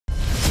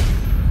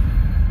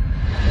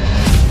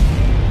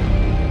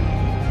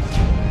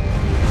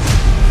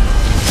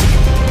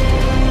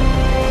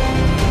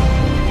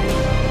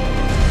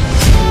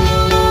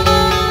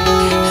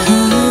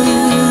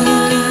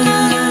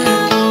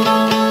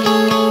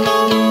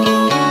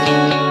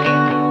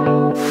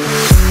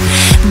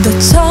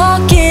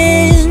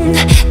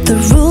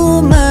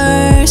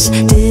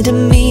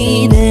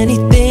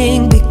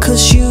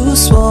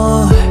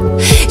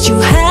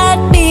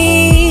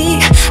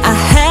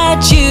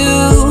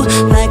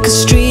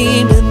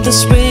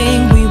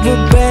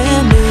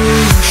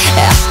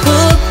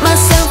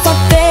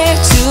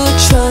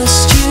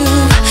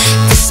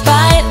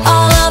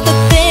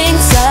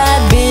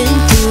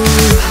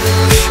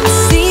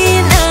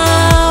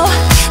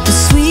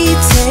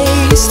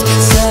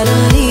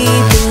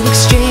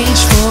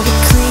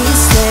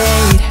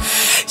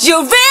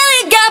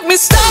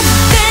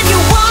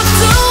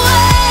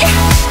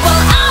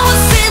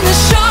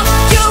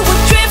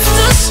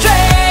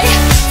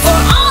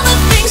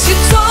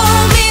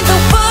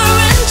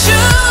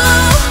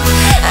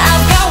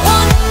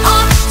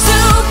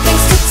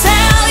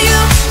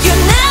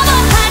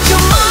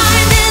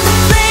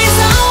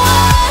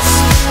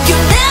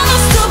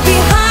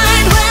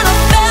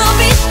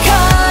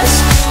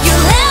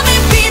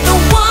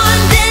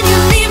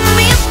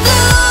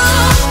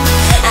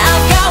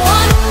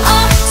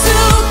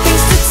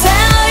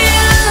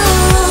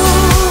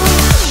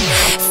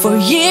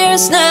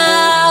years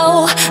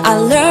now, I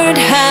learned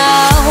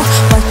how.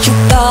 What you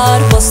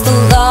thought was the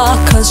law,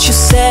 cause you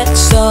said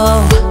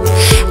so.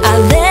 I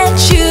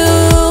let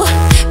you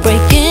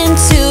break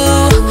into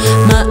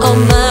my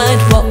own mind.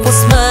 What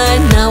was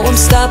mine, now I'm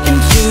stopping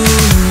you.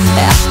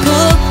 I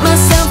put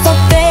myself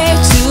up there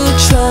to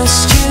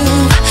trust you,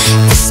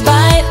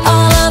 despite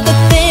all of the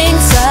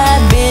things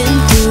I've been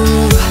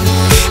through.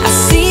 I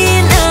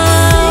see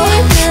now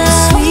the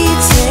sweet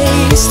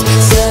taste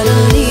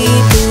suddenly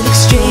been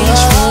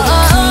exchanged for the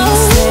clean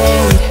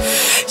slate.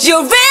 You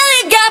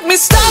really got me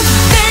stuck,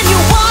 then you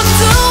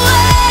walked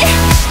away.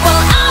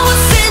 While I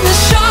was in the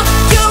shock,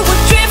 you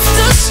would drift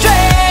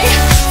astray.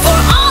 For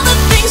all the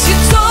things you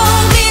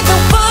told me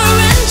that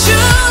weren't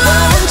true,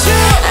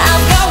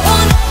 I've got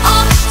one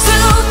or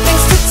two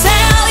things to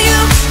tell you.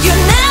 You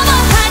never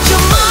had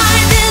your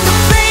mind in the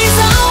place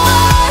I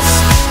was.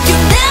 You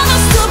never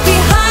stood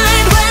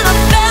behind when I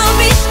fell,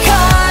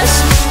 because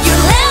you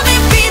let me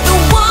be the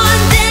one,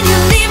 then you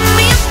leave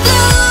me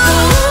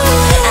blue.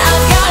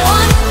 I've got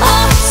one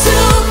or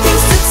two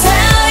things to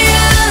tell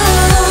you.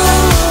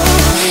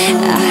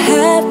 I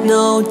had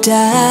no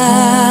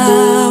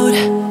doubt,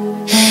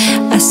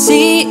 I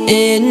see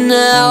it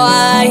now,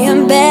 I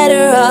am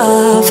better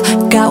off.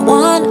 Got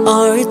one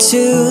or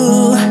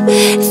two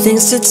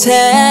things to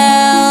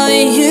tell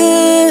you.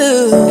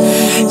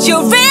 You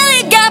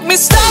really got me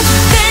stuck,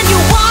 then you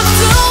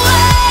walked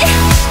away.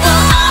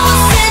 While I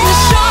was in the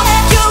shock,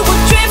 you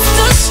would drift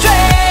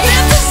astray.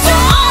 For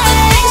all the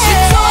things you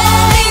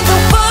told me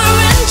that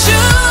weren't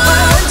true,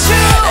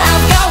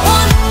 I've got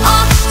one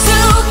or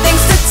two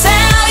things to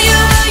tell you.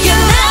 You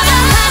never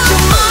had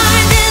your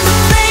mind in the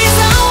place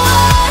I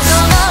was.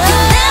 You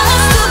never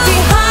stood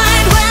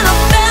behind when I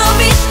fell,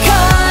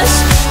 because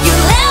you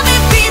let me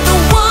be the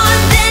one,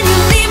 then you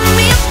leave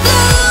me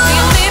blue.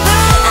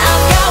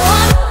 I've got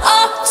one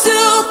or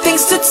two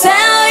things to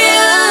tell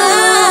you.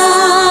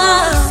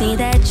 Say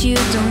that you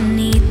don't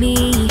need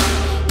me.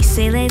 You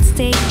say let's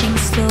take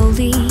things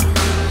slowly.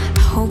 I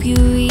hope you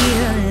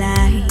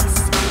realize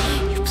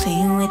you're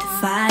playing with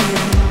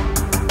fire.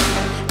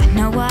 I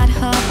know what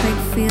heartbreak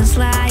feels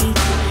like.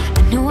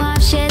 I know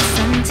I've shed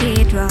some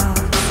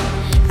teardrops.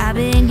 I've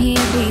been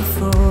here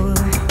before.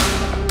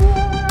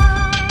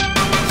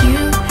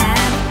 You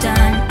have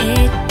done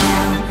it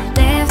now,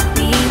 left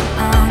me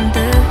on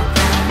the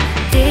ground.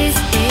 This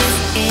is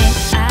it,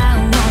 I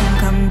won't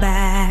come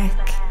back.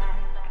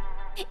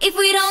 If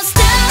we don't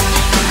stop,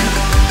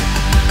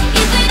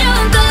 if we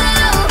don't go,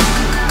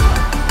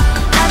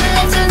 I'll be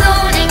left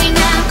alone every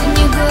night when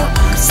you go.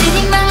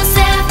 Sitting by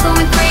myself,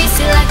 going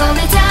crazy like all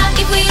the time.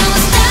 If we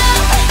don't stop,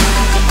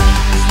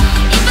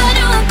 if I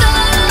don't go,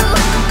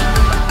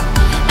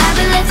 I'll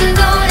be left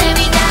alone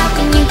every night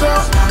when you go.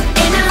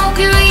 And I hope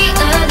you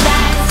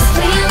realize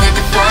playing with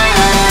the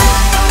fire.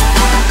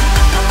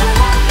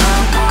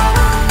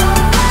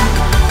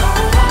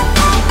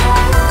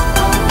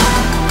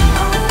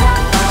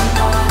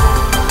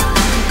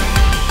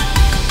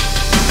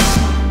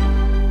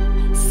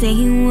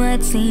 Saying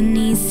words ain't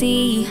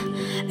easy.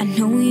 I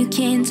know you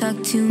can't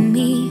talk to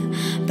me,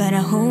 but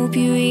I hope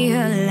you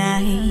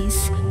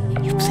realize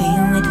you're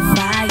playing with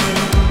fire.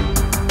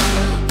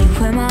 You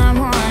were my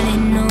one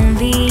and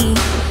only,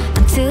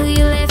 until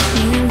you left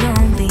me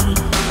lonely.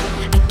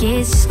 I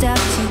guess you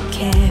stopped to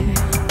care.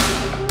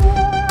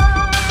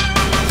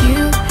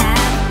 You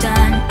have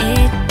done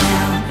it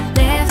now,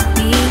 left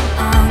me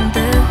on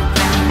the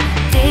ground.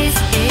 This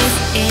is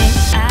it,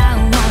 I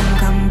won't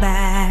come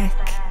back.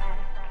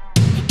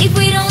 If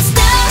we don't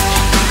stop,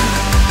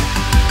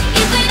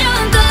 if we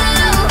don't go,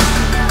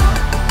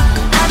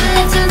 I'll be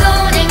left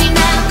alone every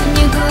night when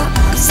you go.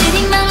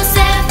 Sitting by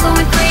myself,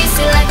 going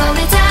crazy like all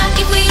the time.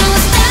 If we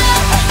don't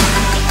stop,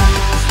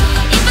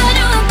 if I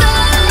don't go,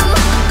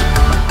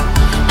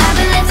 I'll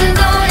be left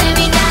alone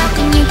every night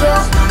when you go.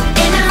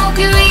 And I hope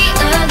you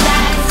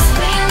realize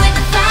playing with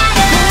the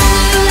fire.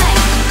 You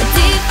like a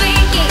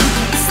different game,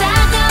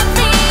 inside the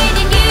plane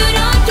and you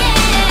don't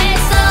care.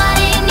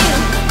 Starting you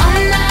on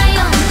my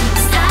own,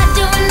 'cause I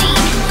don't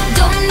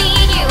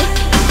need you.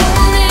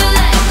 Whole new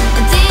life,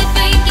 a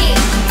different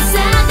game,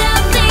 inside the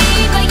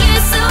plane, but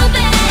you're so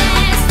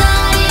bad.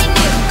 Starting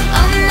you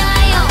on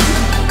my own,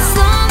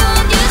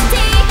 someone just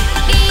take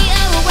me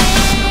away.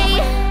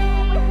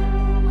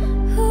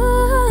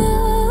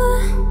 Ooh,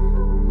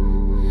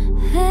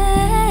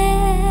 hey.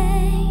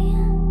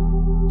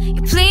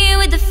 You're playing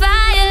with the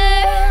fire.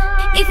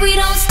 If we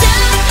don't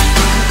stop,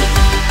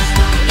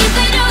 if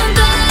we don't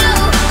go,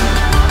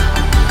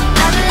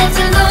 I'll be left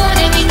alone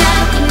every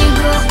night when you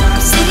go.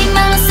 Sitting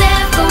by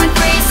myself, going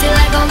crazy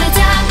like all the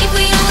time. If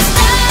we don't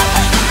stop,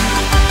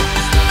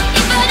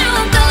 if I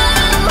don't go,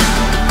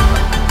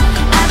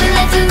 I'll be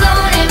left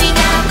alone every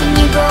night when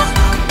you go.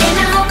 And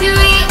I hope you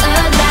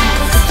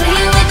realize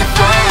playing with the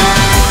fire.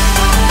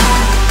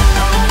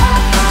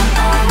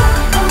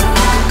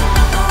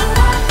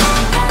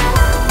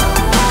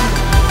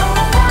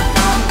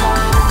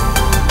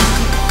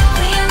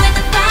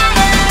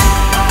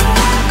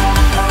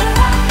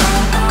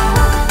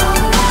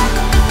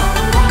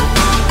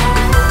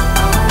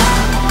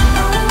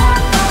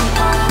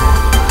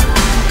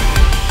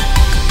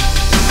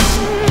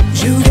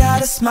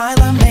 smile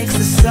that makes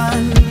the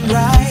sun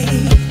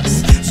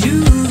rise. You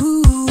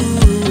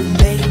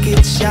make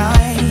it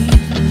shine,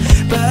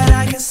 but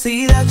I can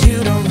see that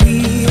you don't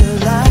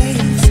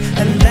realize,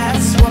 and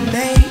that's what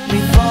made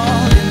me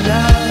fall in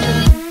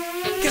love.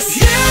 'Cause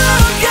you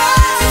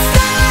got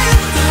style,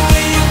 the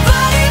way your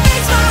body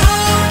makes my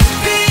heart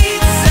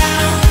beat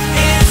sound.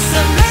 It's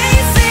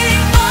amazing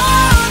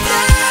all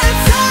the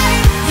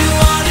time. You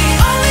are the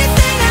only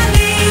thing I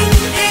need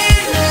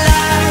in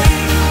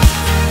life.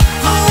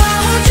 Oh, I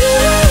want you.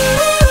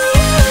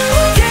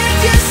 Can't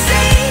you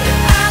see?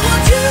 I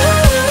want you.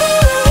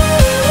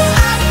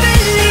 I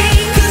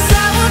believe, 'cause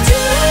I want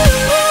you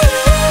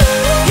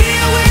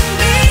here with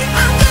me.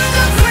 I'm gonna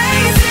go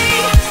crazy.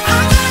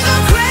 I'm gonna go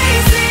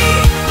crazy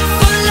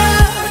for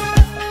love.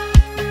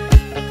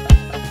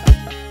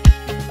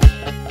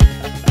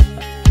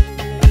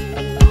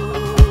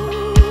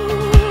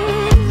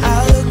 I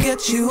look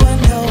at you and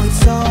know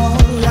it's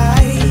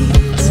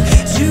alright.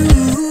 You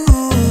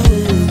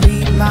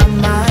read my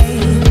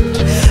mind,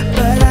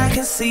 but I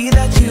can see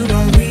that you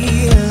don't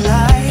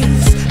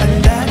realize, and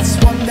that's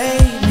what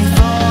made me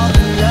fall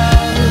in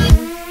love.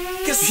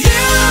 'Cause you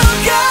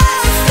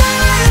got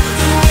style,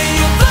 the way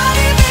your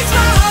body makes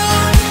my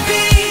heart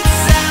beat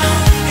sound.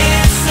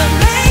 It's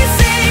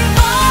amazing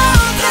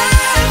all the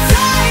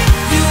time.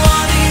 You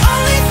are the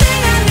only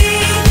thing I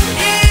need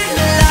in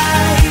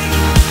life.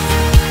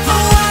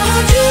 Oh, I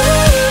want you.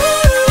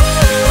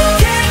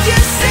 Can't you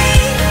see?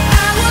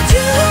 I want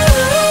you.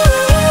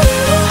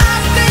 I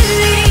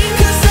believe,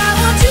 'cause I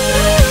want you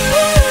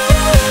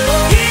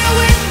here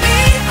with me.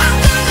 I'm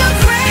gonna go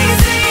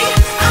crazy.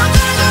 I'm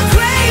gonna go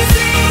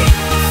crazy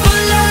for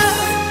love.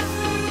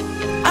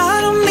 I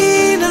don't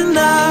need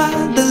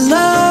another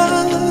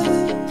love.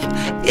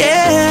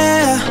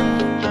 Yeah,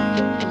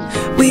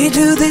 we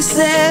do this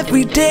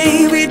every day.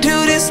 We do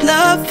this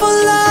love for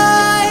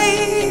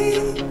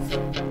life.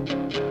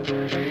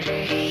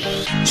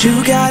 You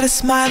got a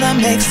smile that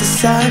makes the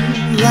sun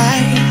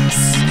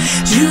rise.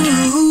 You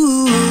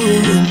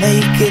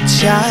make it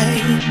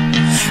shine,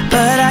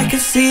 but I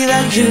can see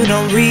that you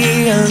don't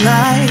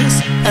realize,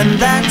 and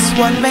that's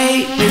what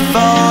made me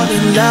fall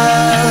in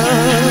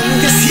love.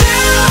 'Cause you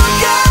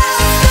got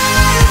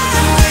style,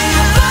 the way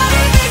your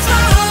body makes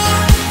my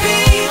heart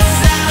beat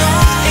sound.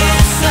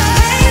 It's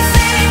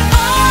amazing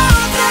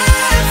all the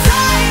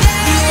time.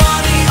 You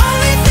are the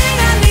only thing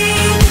I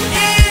need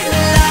in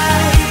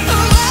life.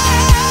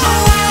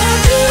 Oh, I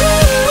want you.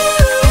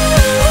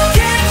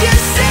 Can't you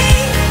see?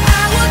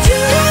 I want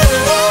you.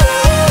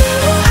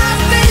 I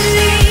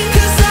believe,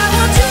 'cause I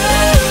want you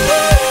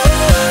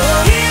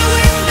here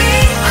with me.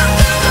 I'm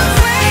gonna go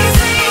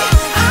crazy.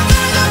 I'm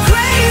gonna go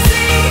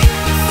crazy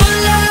for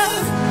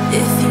love.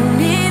 If you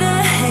need a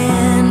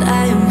hand,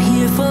 I am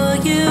here for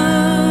you.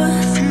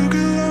 If you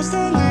get lost,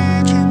 I'll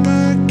lead you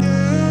back,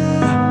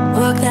 yeah.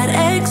 Walk that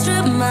extra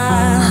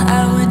mile,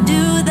 I would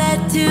do that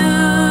too.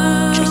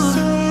 Just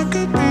so I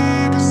could be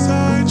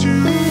beside you.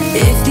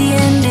 If the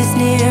end is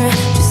near,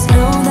 just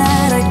know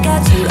that I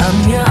got you. I'm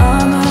your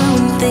armor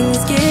when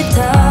things get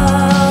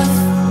tough.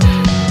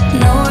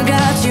 Know I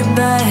got your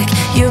back,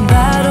 your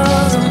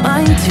battles are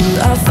mine too.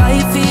 I'll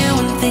fight for you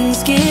when things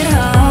get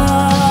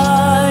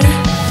hard.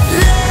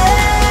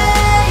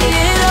 Lay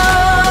it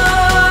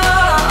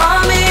all on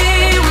me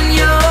when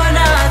you're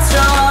not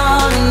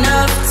strong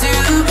enough to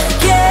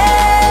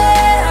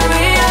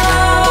carry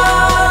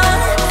on.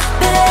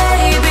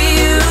 Baby,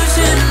 you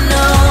should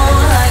know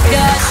I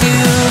got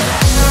you.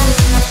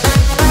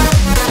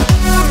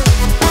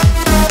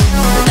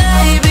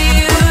 Baby,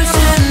 you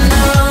should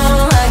know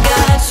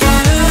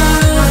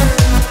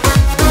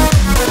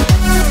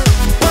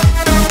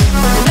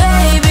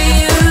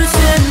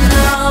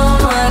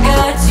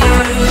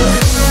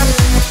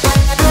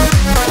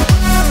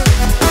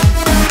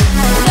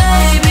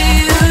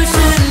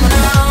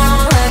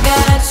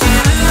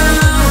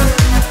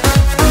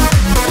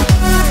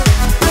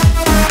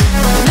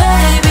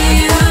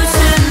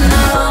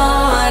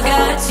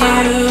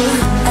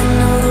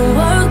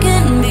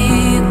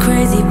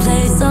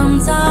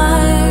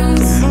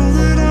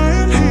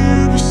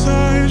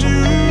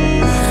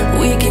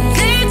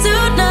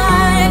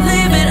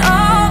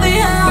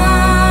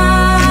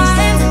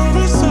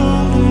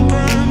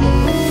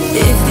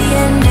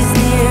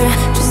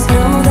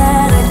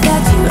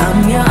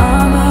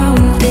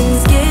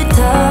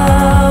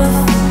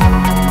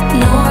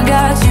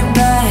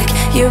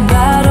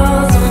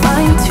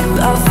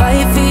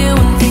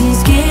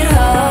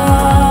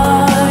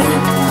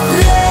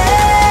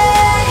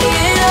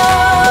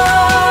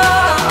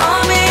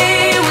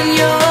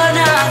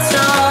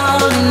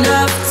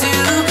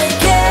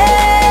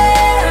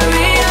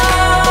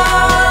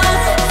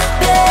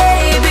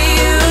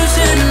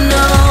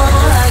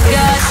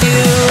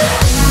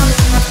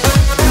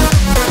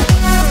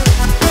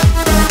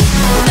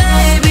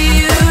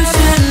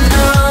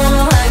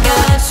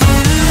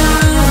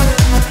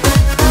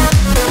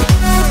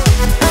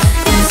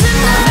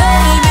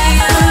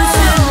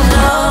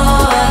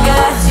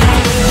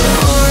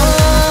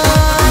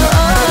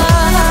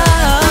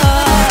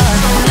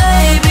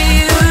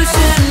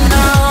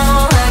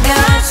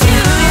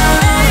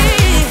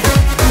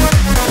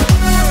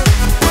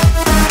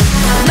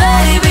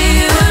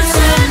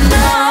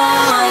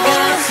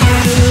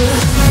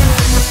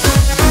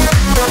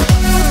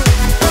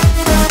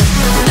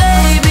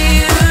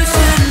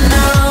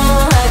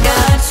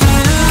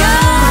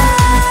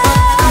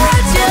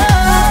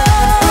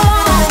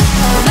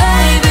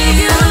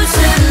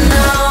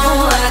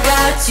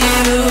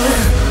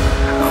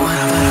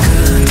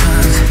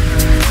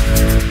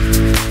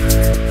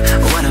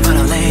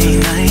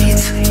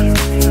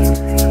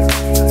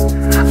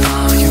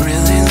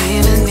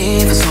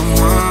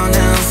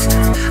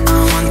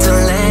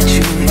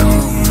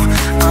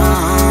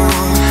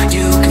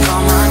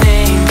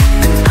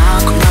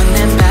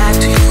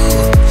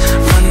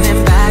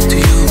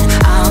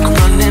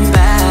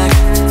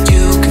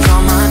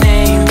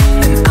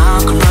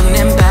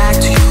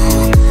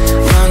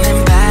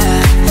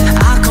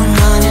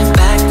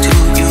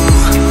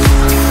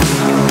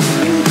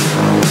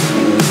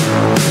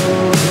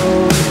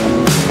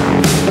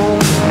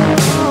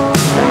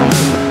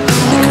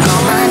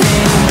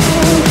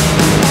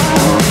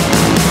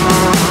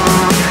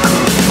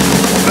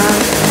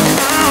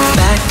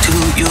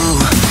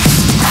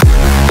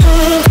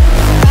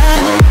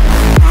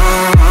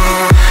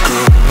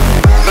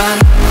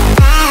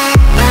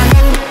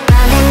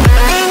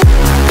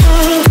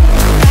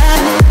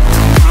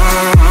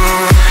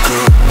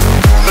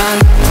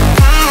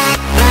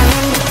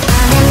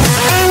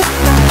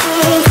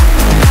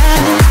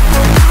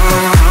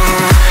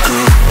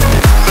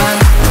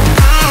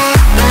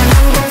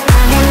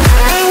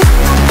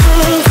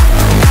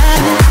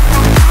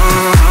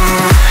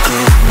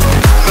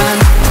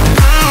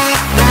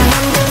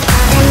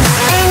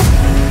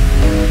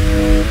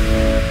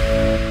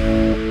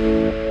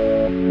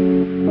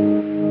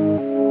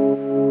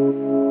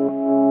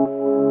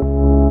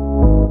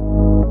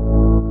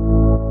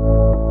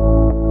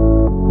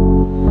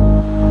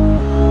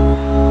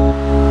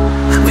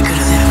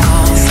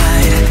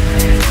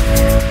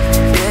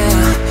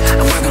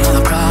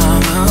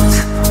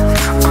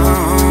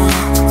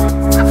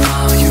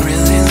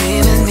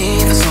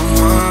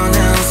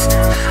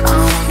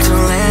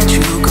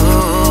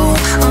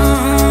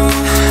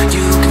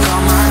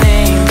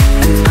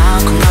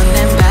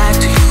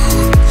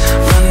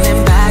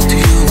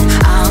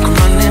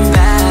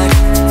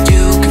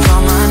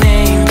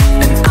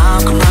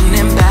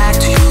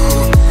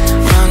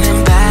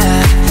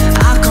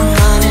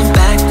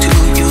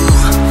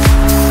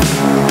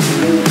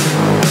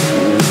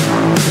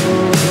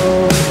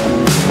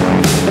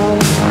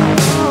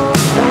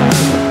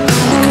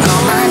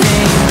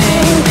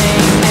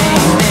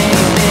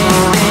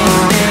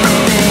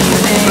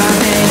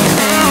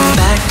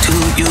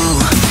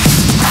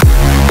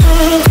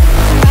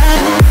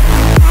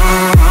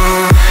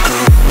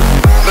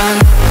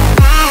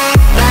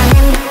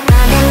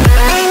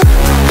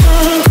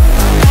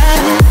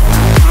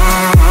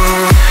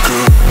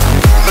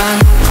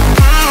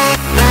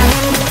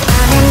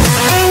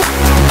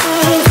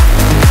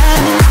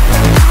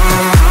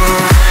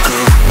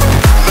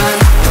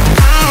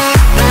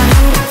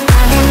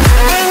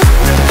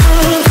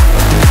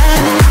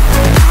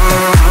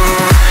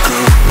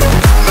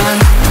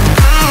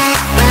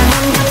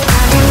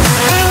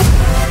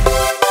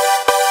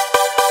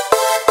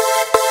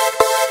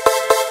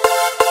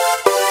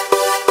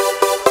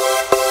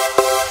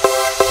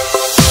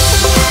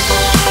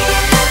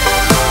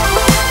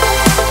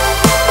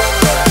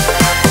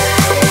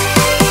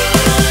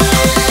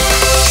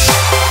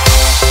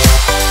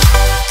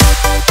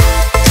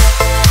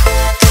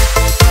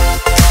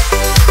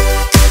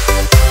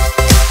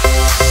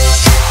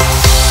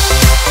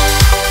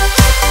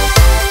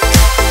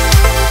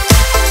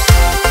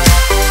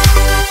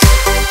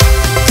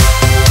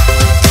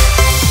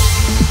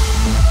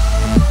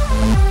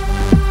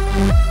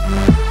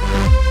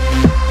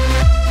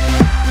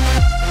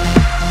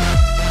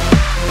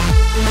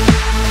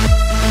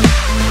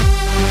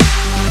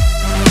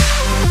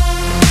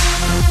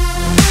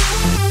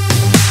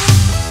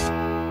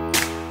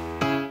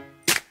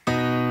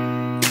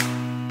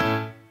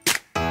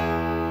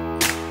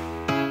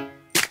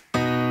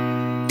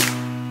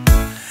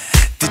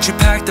Would you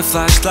pack the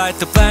flashlight,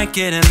 the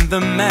blanket, and the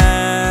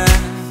map?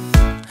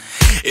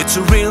 It's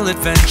a real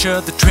adventure,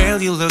 the trail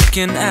you're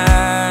looking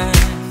at.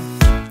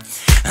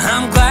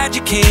 I'm glad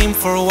you came.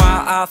 For a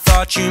while I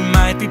thought you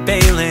might be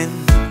bailing.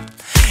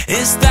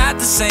 Is that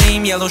the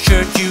same yellow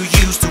shirt you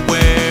used to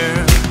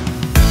wear?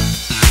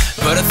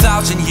 But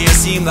 1,000 years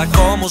seem like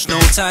almost no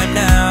time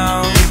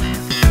now.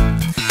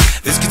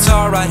 This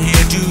guitar right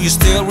here, do you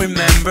still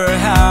remember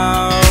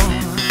how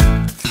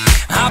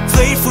I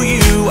played for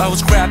you? I was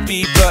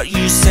scrappy but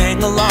you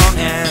sang along,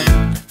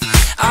 and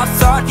I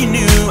thought you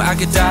knew I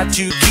could die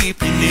to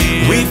keep you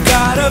near. We've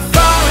got a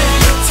fire in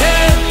the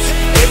tent,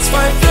 it's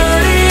 5:30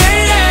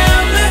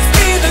 a.m. Let's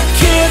be the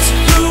kids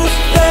who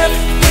left,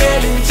 get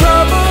in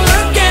trouble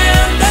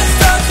again. That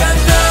stuff's got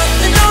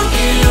nothing on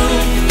you,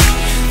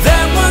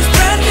 that one's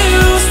brand new.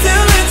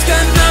 Still it's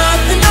got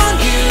nothing on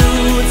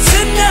you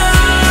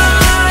tonight.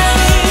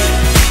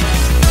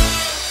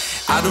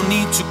 I don't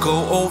need to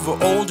go over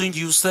old and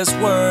useless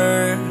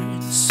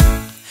words.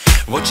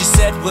 What you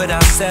said, what I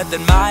said,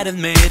 that might have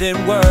made it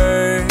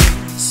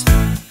worse.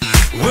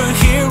 We're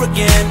here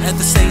again at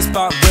the same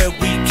spot where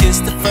we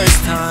kissed the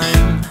first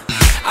time.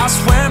 I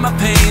swear my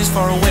pain's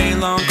far away,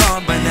 long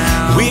gone by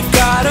now. We've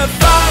got a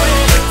fire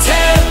in the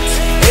tent,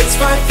 it's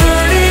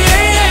 5:30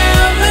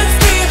 a.m. Let's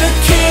be the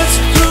kids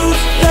who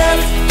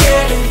left,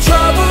 get in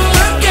trouble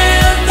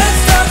again. That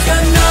stuff's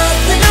got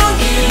nothing on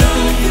you,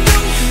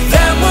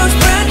 that one's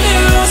brand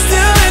new.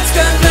 Still it's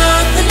got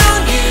nothing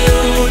on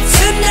you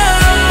tonight.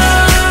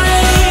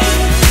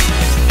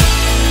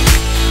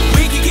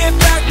 We could get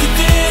back to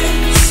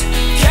this,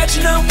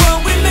 catching up what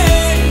we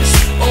missed,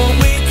 or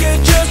we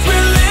could just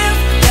relive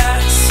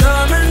that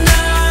summer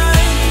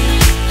night.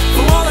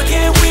 For all I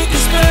can, we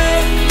can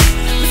spend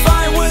the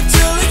firewood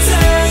till it's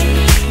end.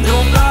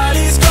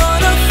 Nobody's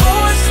gonna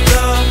force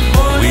the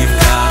morning. We've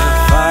got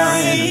a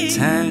fire in the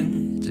tent,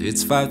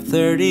 it's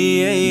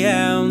 5:30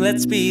 a.m.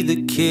 Let's be the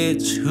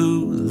kids who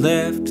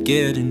left,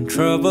 get in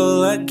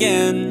trouble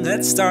again.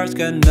 That star's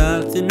got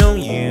nothing on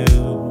you,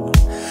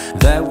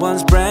 that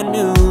one's brand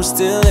new.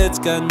 Still it's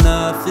got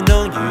nothing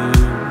on you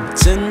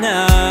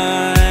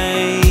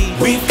tonight.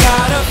 We've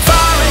got a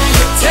fire in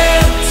the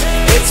tent,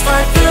 it's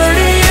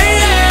 5:30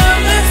 a.m.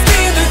 Let's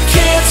be the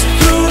kids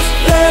who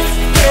left,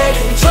 get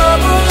in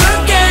trouble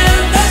again.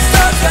 That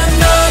stuff's got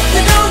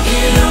nothing on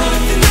you,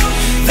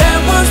 that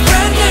one's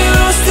brand new.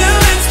 Still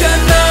it's got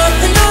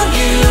nothing on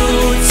you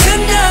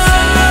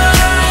tonight.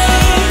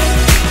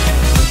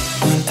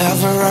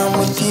 Whenever I'm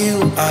with you,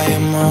 I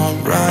am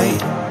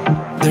alright.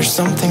 There's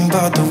something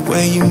about the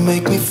way you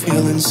make me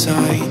feel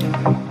inside.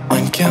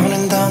 I'm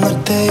counting down the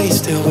days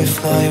till we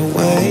fly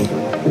away,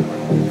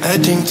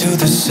 heading to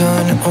the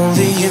sun,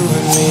 only you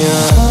and me.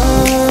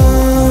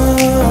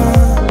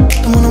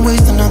 Don't wanna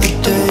waste another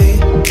day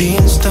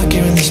being stuck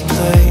here in this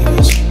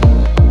place.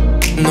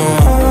 No,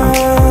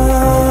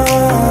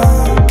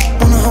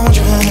 wanna hold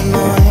your hand in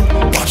mine,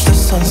 watch the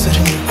sunset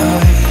in your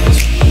eyes.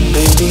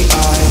 Baby,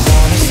 I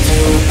want us to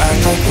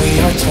act like we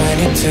are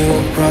 22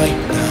 right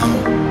now.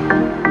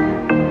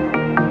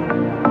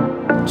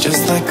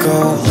 Just let go,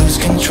 lose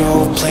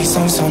control, play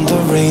songs on the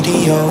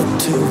radio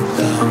too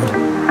loud.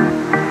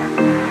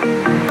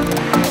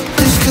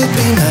 This could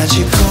be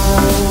magical.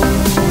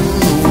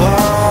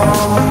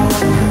 Wow,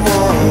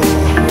 wow.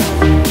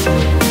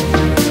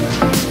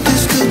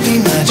 This could be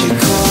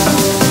magical.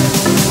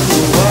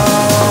 Wow,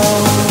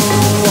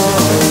 wow.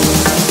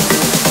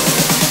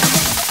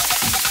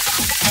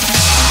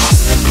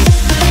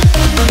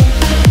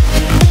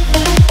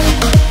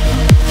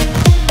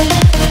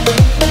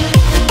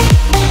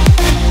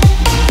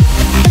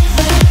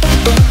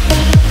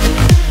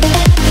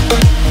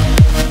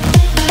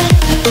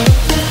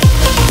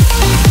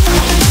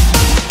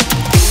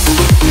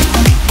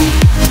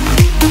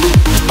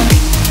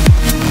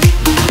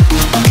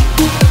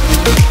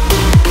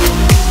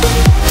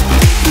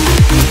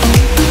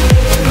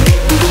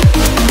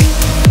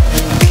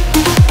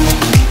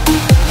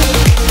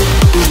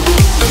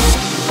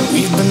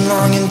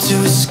 To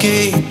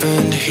escape,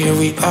 and here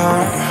we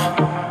are,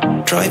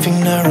 driving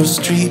narrow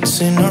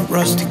streets in a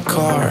rusty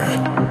car,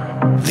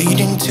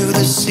 leading to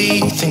the sea.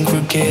 Think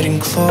we're getting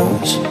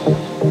close,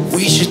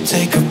 we should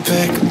take a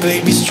pic,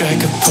 baby,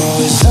 strike a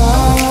pose.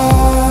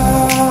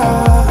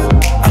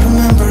 I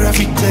remember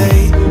every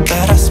day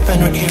that I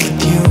spent right here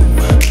with you.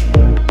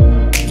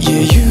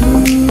 Yeah, you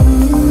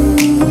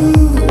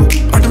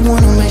are the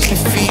one who makes me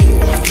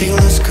feel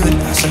as good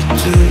as I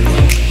do.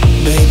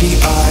 Baby,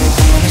 I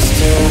want us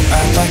to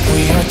act like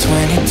we are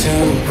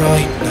 22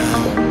 right now.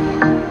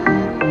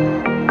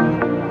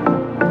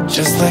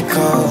 Just let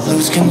go,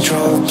 lose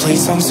control, play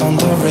songs on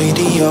the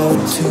radio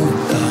too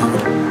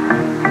loud.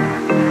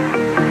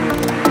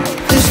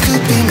 This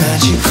could be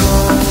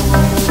magical.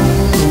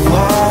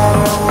 Wow,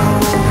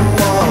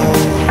 wow.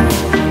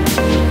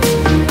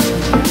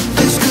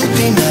 This could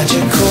be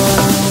magical.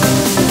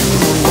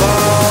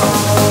 Wow,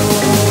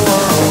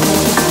 wow.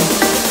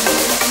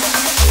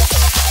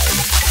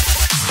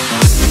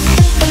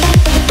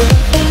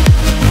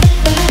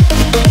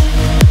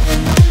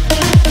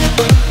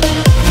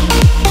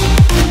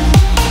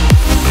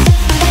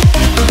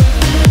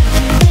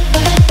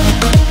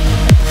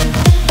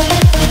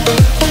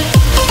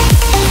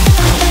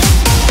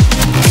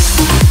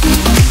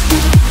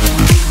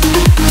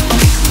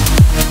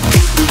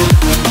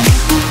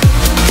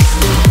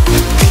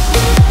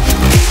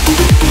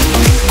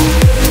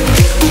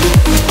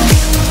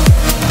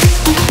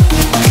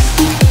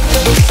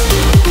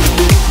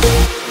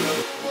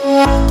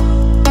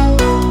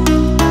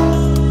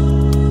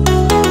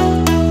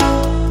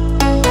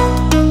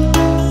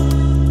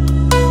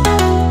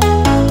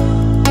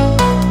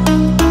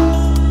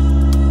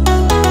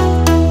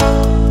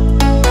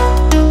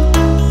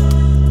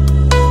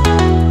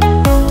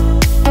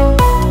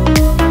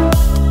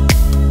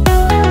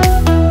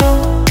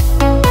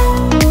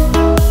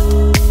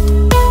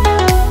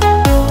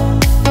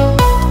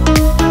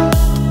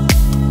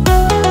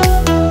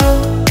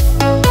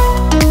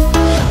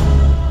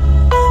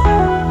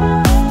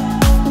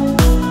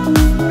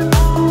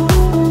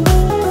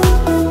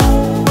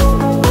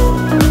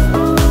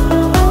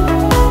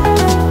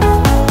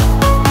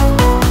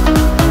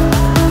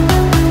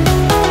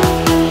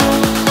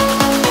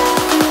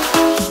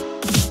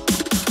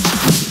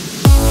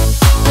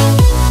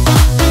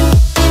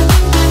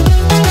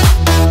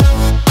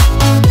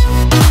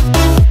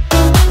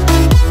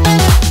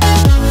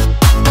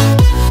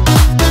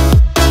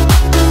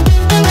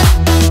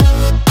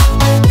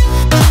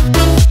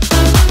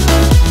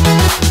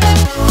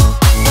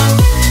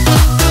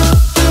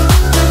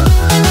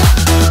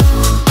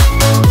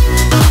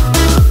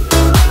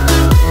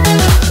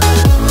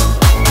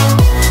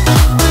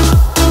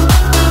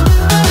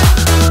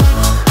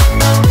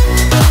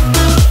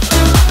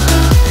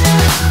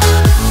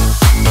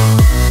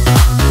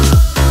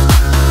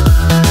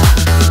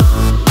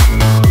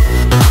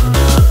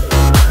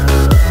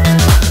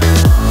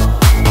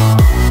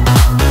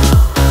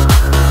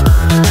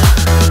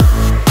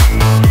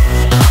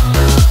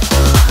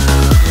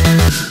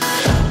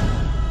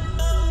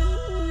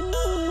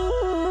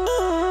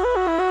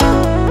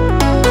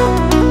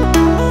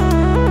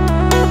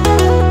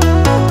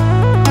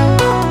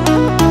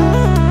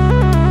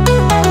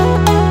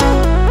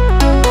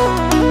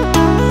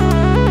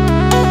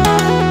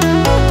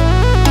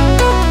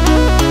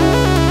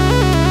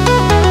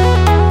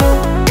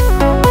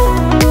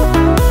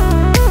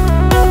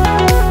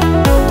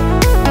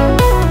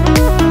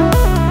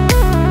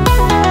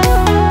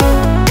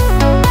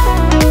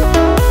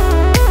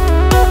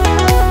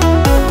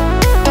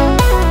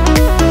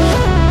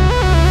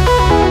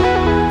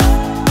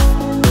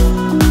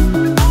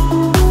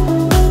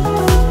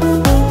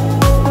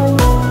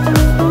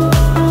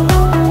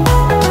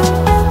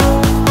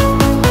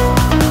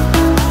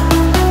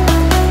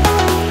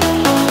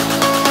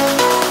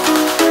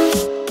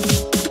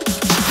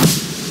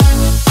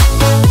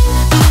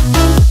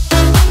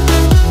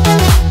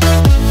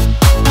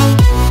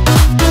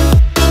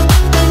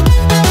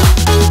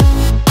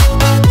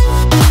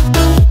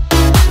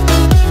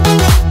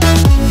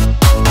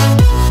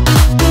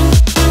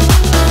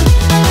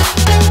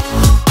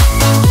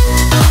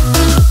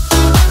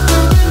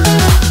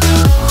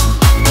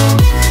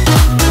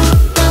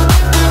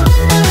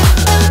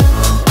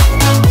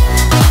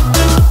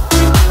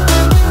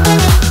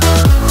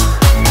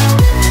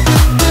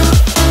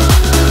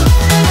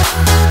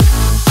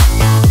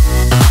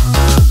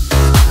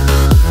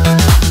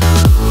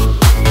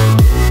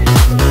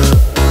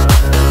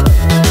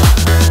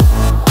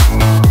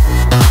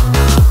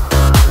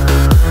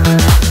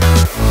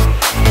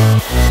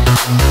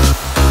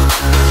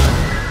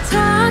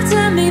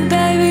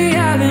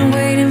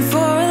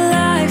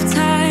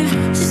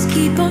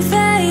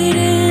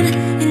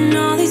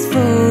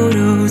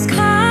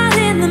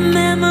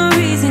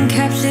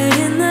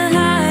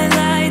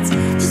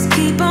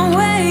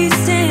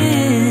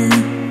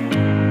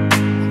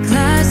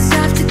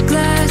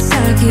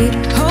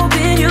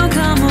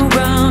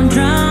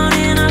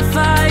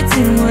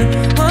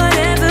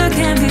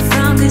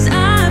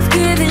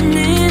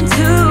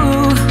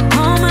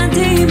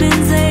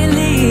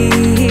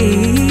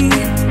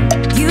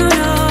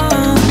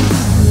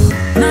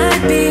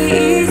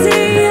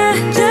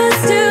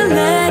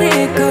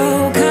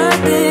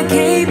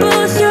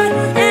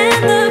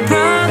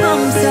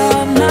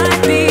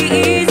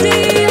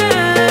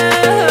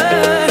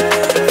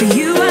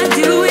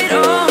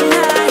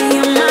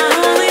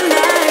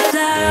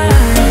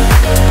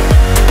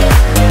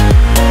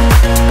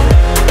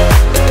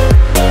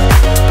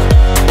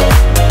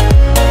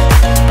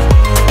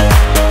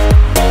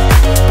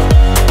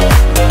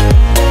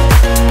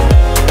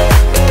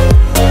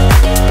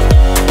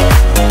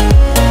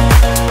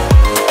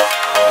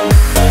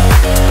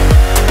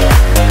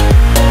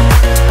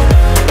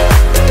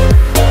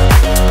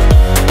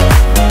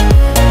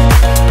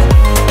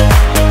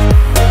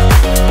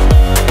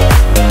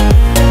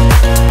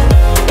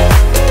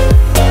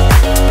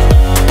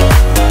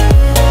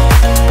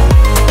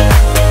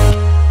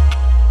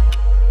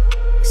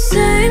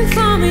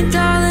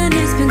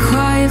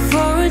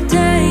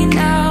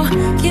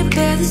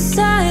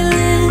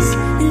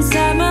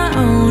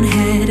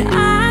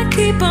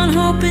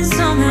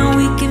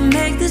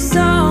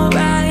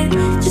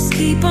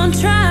 keep on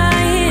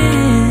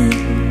trying.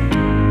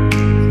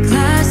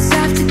 Glass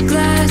after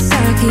glass,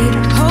 I keep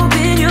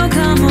hoping you'll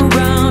come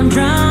around.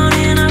 Drown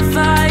in our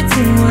fights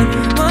and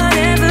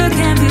whatever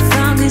can be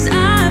found. 'Cause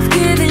I've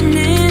given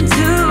in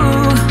to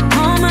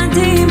all my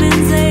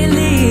demons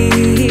lately.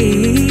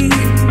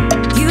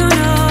 You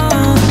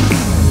know,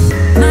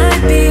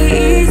 might be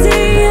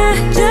easier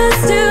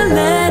just to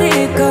let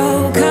it go.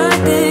 Cut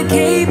the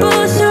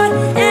cable short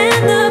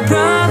and the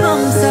problem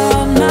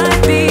solved.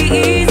 Might be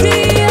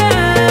easier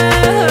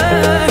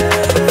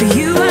for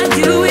you. I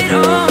do it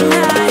all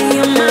night.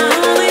 You're my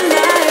only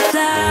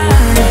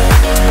lifeline.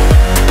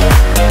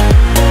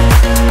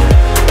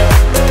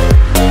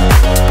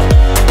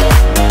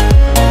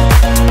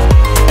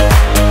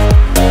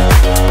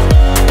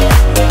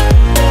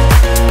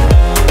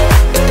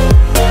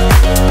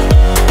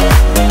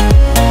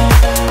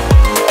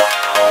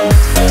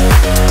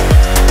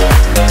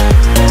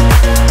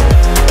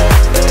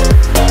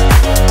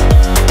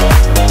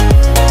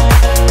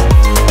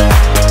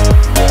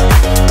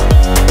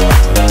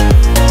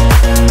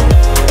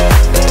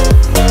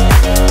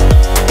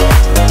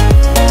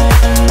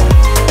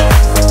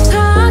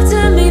 Talk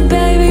to me,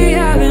 baby,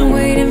 I've been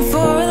waiting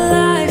for a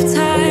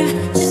lifetime.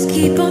 Just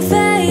keep on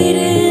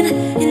fading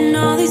in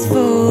all these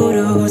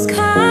photos,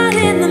 caught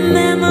in the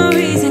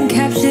memories and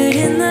captured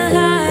in the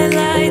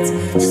highlights.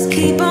 Just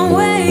keep on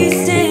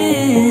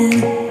wasting.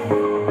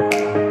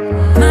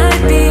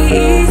 Might be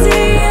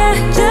easier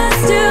just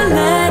to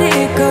let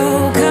it go.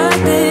 Cut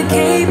the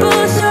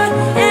cable short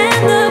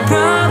and the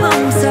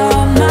problem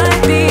solved.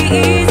 Might be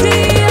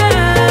easier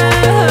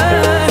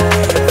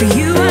for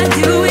you. I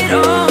do it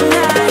all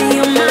night.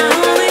 You're my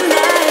only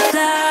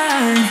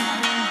lifeline.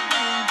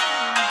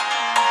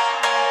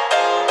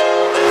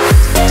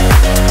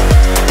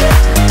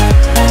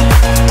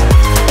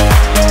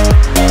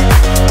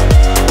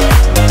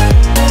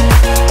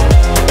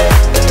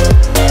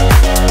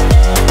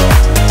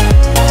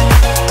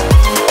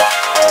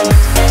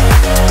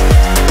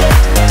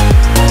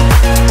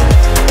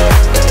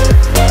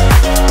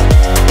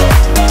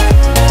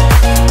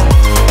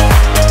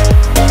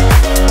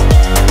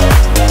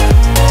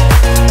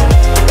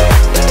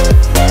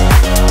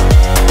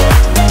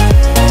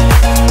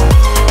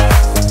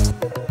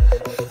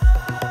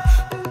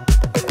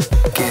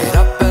 Get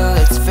up and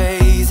let's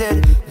face it,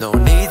 no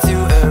need to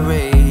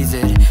erase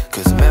it,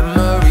 'cause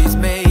memories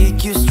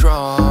make you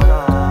strong.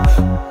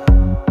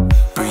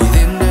 Breathe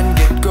in and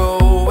get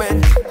going,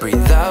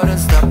 breathe out and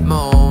stop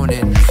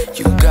moaning.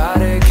 You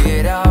gotta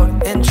get out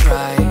and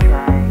try.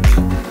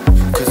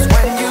 'Cause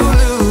when you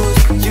lose,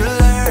 you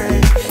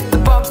learn the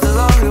bumps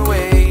along the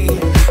way,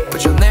 but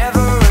you'll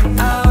never run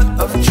out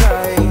of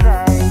trying.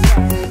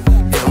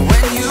 And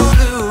when you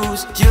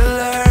lose, you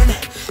learn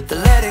that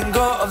letting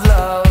go of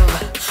love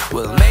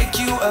will make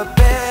you a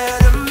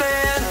better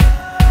man.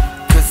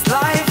 'Cause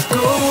life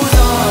goes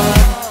on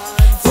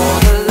for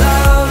the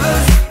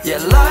lovers,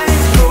 yeah,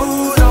 life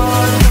goes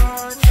on.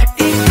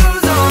 It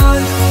goes on,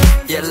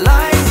 yeah,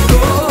 life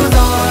goes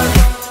on.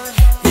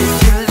 If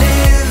you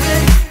live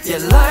it,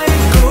 yeah,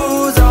 life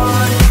goes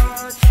on.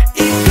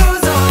 It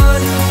goes on,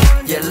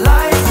 yeah,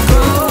 life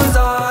goes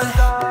on.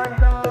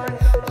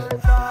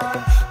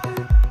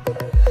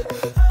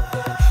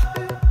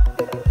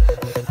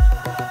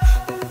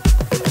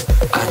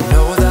 I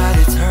know that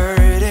it's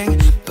hurting,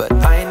 but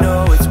I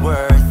know it's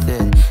worth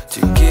it to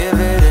give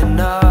it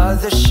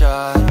another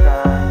shot.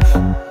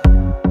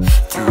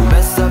 Through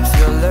mess ups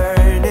you're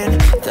learning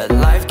that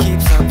life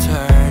keeps on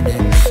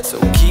turning, so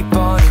keep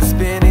on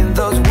spinning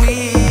those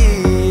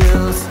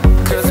wheels.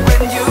 'Cause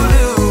when you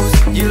lose,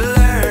 you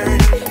learn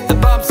the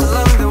bumps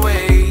along the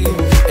way,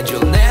 and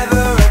you'll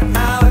never run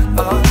out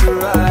of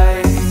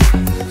trying.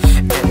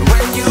 And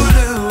when you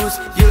lose,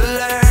 you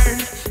learn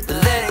that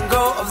letting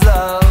go of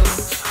love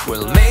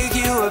will make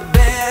you a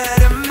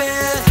better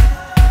man.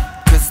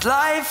 'Cause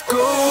life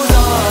goes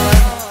on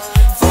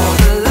for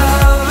the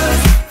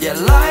lovers, yeah,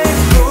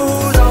 life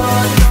goes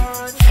on.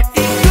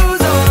 It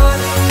goes on,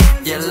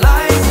 yeah,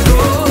 life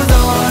goes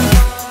on.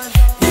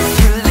 If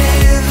you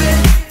live it,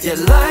 yeah,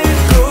 life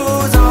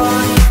goes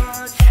on.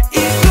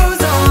 It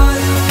goes on,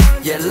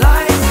 yeah,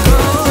 life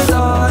goes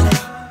on.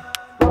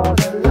 For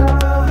the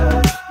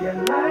lovers, yeah,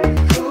 life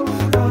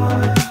goes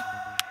on.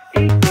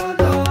 It goes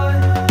on,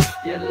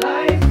 yeah,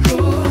 life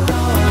goes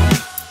on.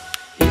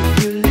 If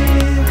you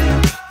live it,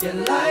 yeah,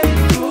 life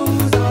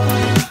goes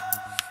on.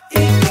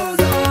 It goes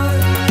on,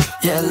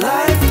 yeah,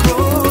 life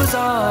goes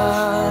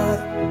on.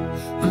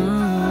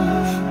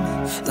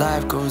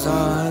 Life goes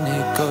on,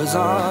 it goes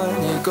on,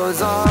 it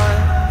goes on.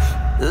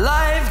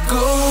 Life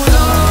goes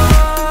on.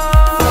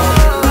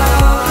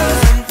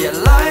 Yeah,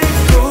 life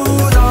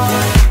goes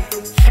on.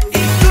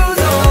 It goes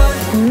on.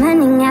 I'm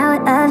running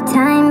out of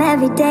time,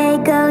 every day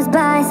goes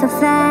by so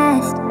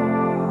fast.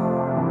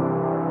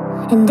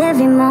 And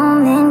every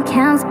moment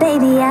counts,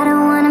 baby, I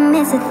don't wanna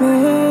miss a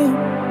thing.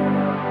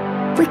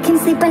 We can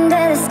sleep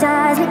under the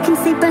stars, we can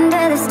sleep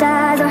under the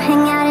stars, or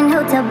hang out in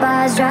hotel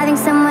bars, driving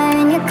somewhere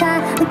in your car.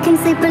 We can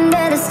sleep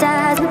under the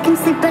stars, we can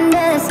sleep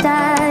under the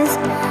stars,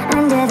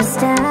 under the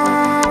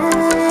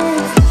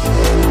stars.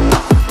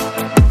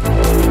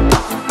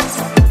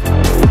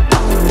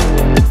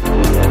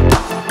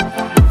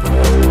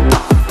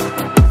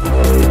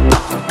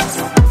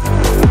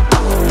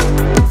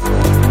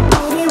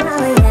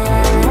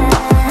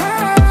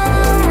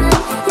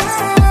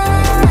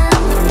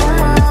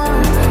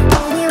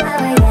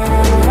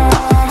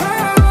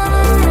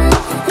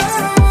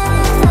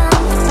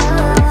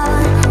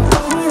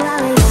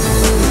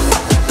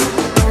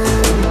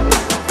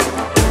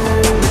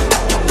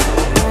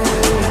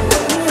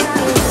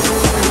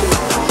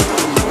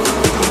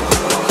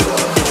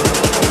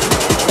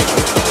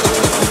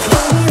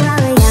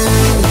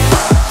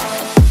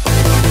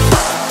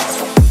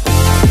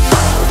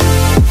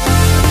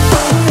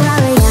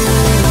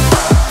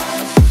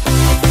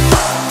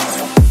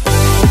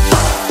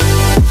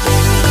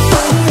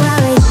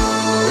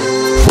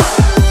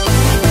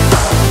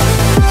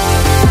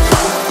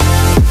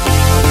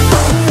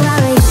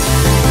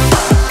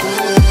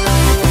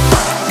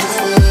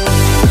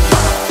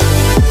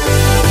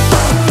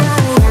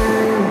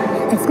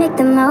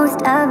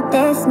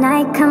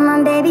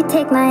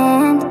 take my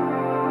hand.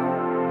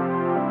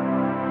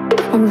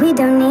 And we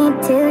don't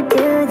need to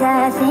do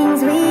the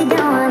things we don't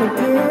wanna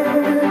do.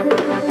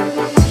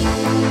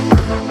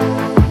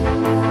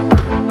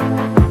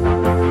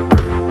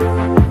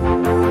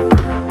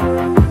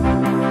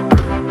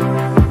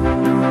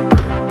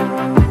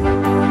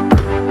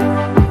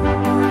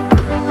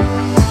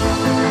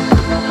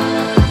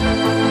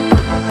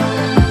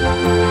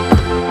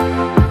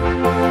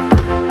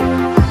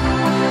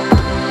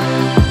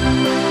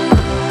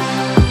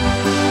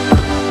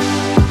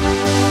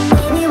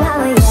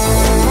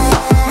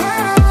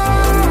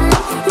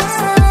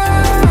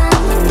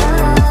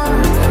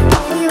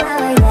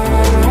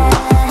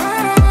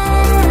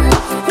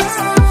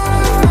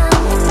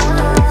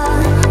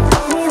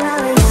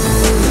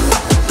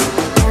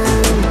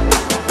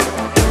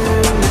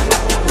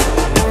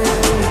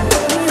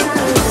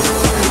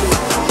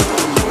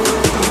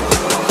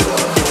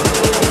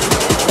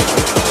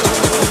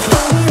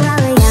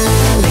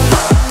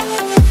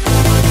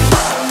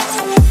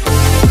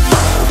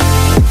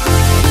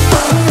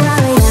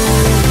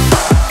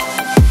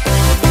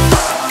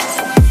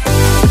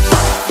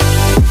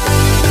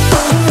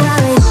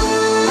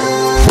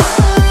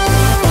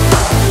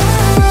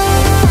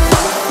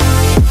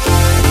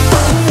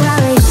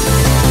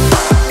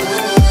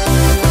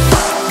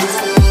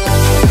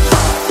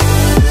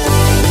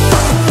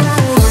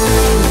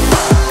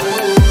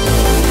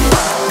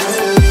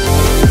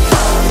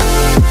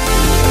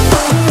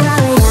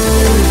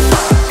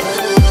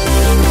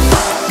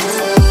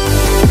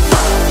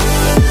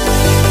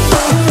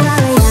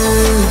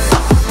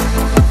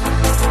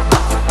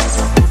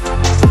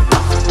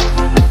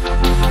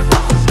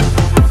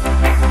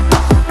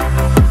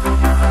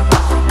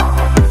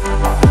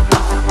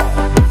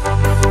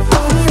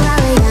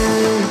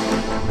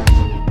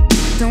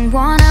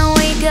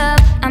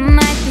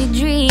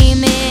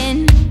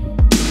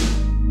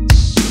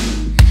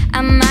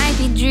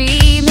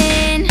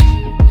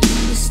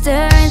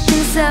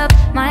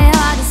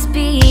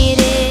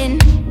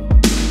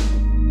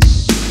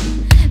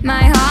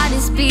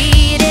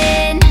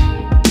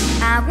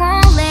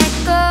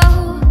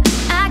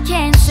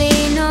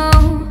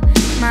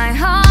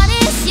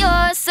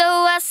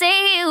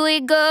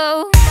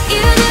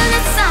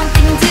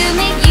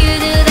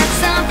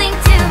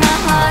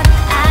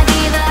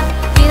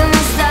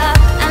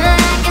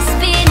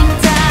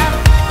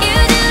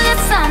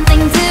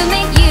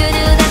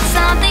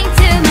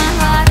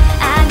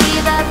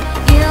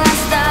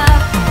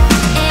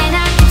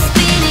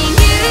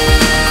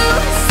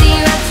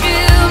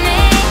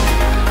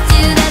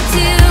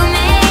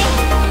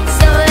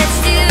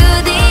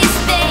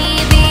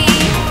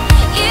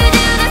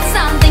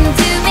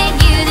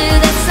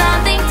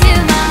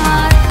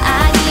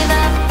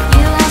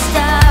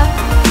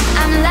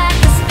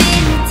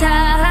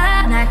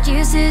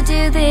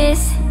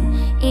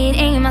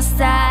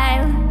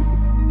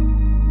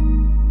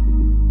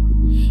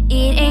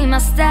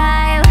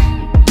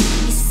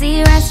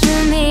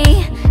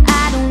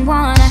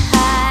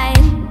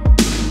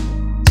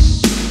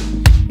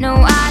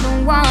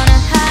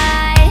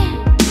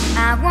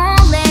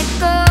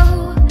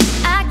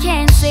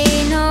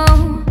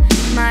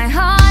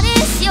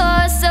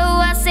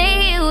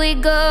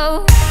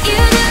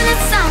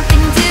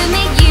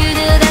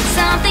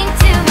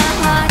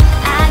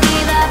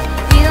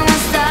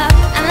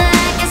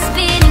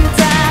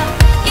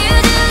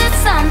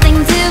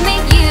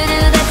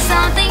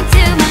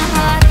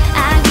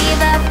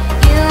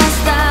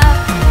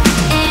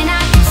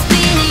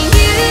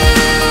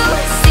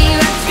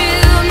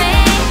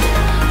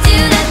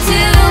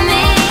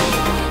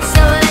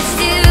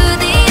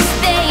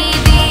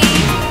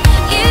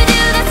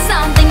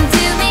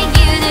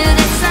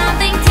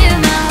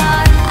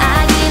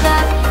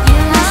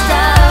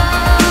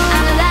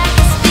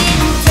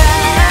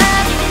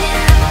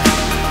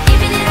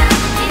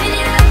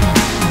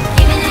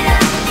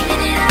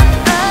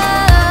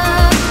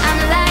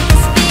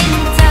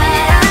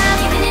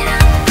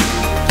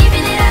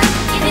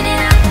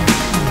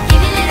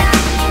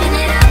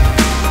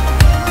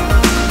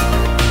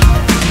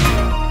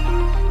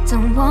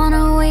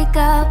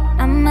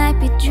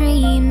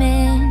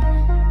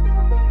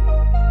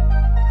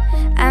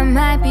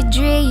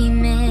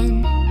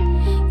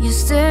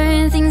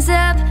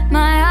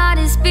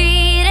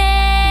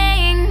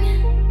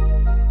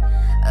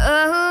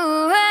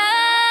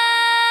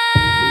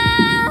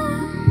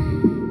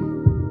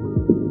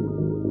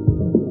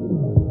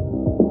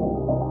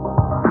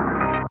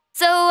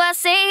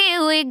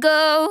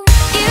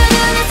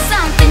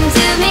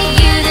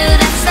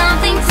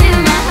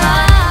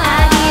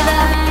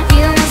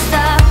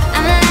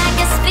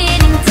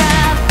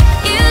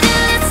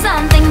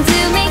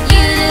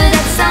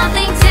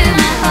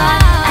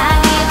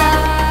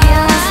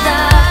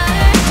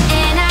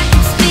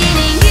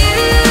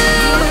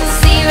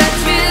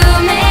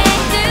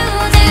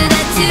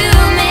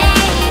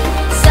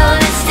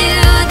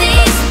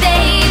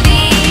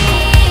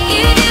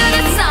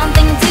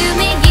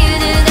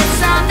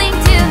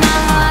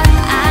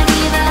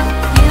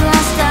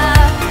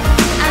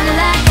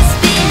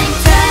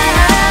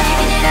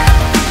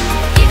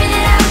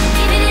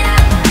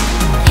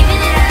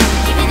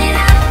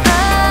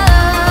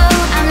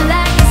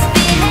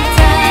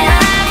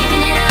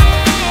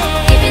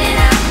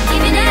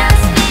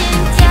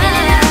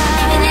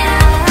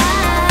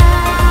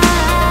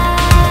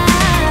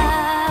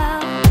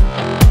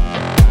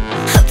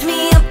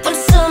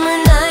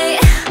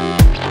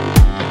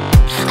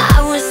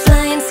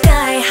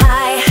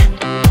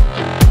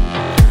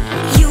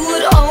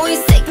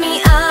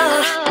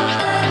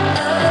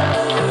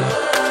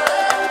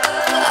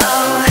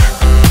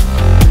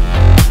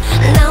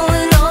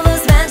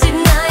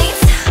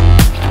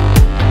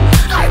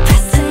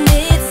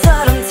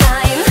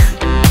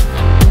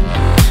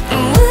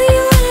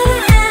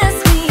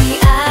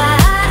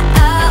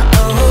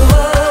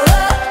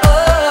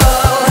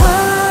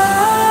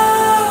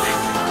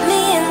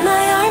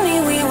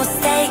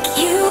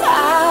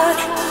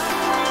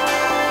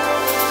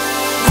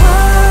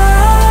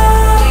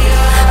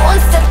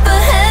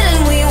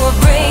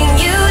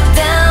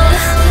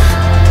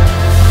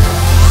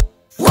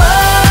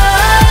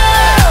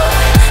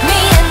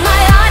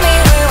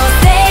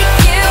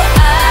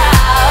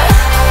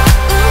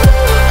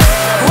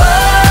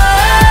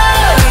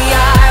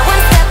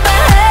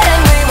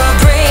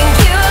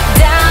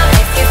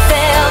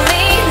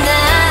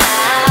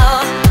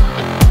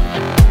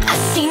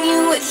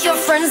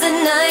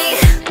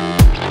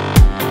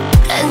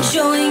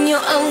 enjoying your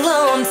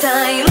alone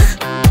time.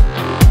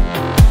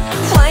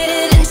 Why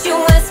didn't you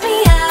ask me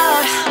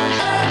out?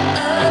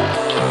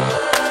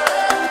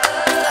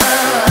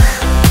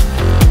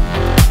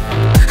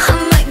 I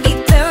might be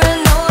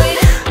paranoid,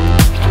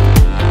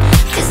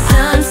 'cause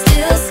I'm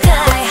still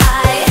sky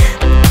high.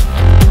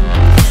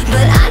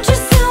 But I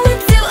just know what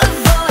to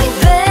avoid,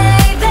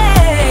 baby.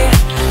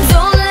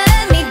 Don't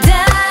let me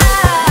down.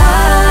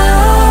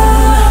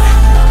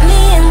 Me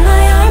and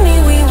my army,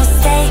 we will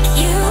stake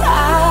you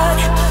out.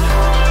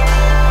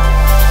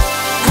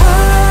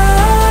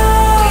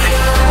 Whoa.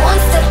 One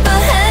step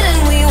ahead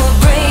and we will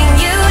bring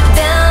you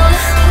down.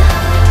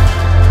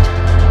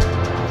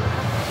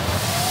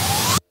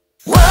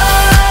 Whoa.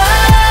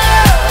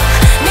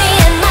 Me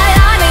and my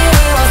army,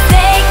 we will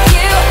stake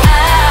you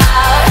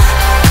out.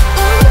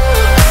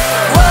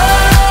 Whoa,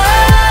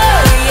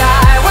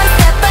 yeah, one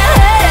step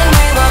ahead and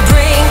we will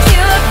bring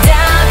you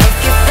down if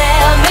you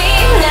fail me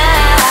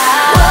now.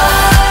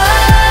 Whoa,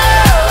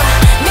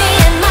 me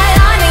and my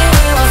army,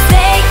 we will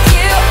take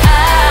you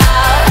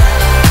out.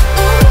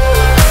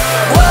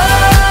 Whoa,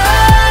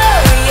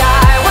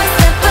 yeah, one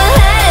step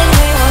ahead and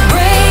we will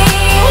bring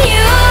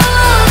you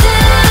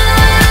down.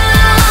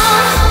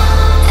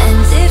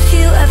 And if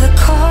you ever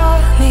call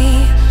me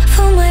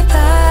for my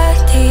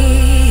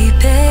body,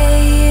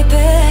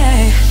 baby,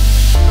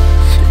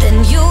 then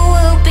you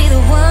will be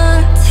the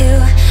one to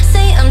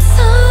say I'm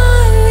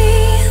sorry,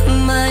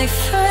 my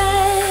friend.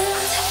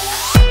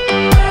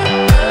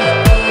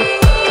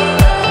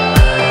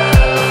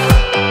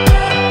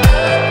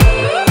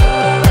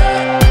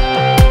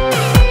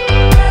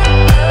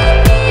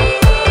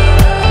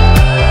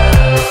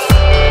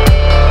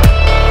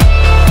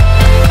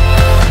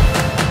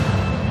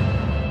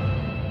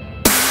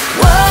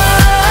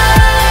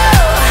 Whoa,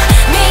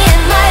 me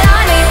and my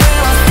army, we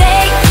will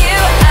take you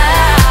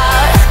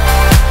out.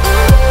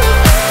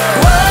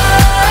 Whoa,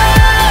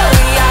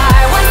 yeah,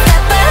 one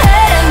step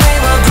ahead and we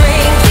will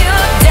bring you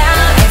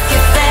down if you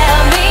fail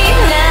me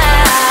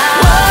now.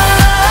 Whoa,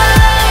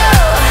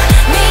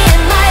 me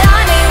and my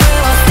army, we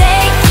will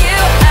take you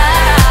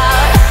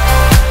out.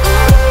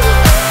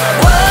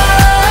 Whoa,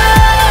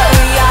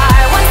 yeah,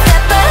 one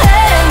step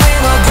ahead and we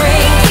will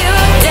bring you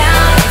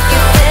down if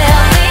you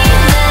fail me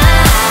now.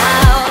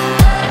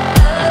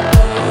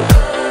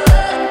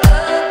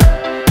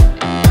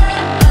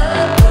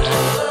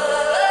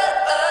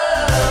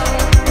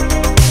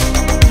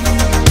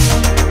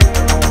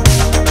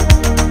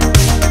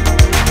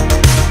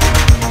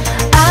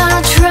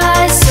 I'll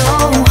try so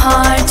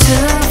hard to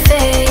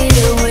fade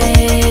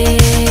away,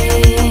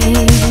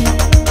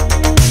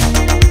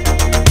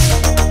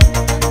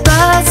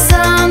 but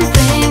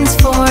something's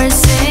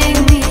forcing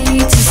me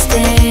to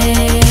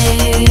stay.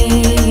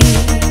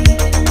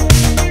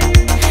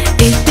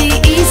 It'd be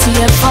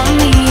easier for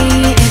me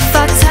if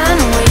I turn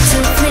away to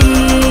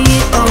flee,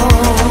 oh.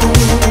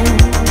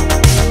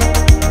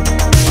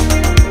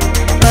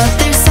 But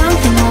there's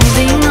something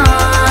holding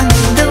on,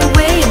 the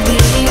way of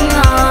being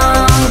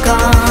long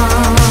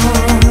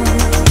gone.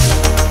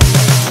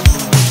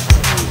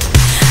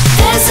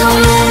 There's so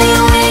many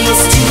ways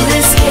to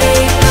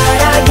escape, but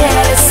I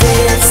guess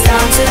it's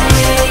time to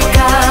wake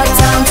up,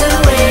 time to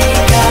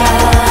wake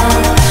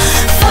up.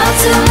 Far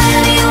too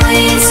many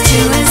ways to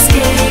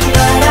escape,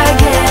 but I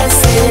guess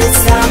it's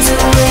time to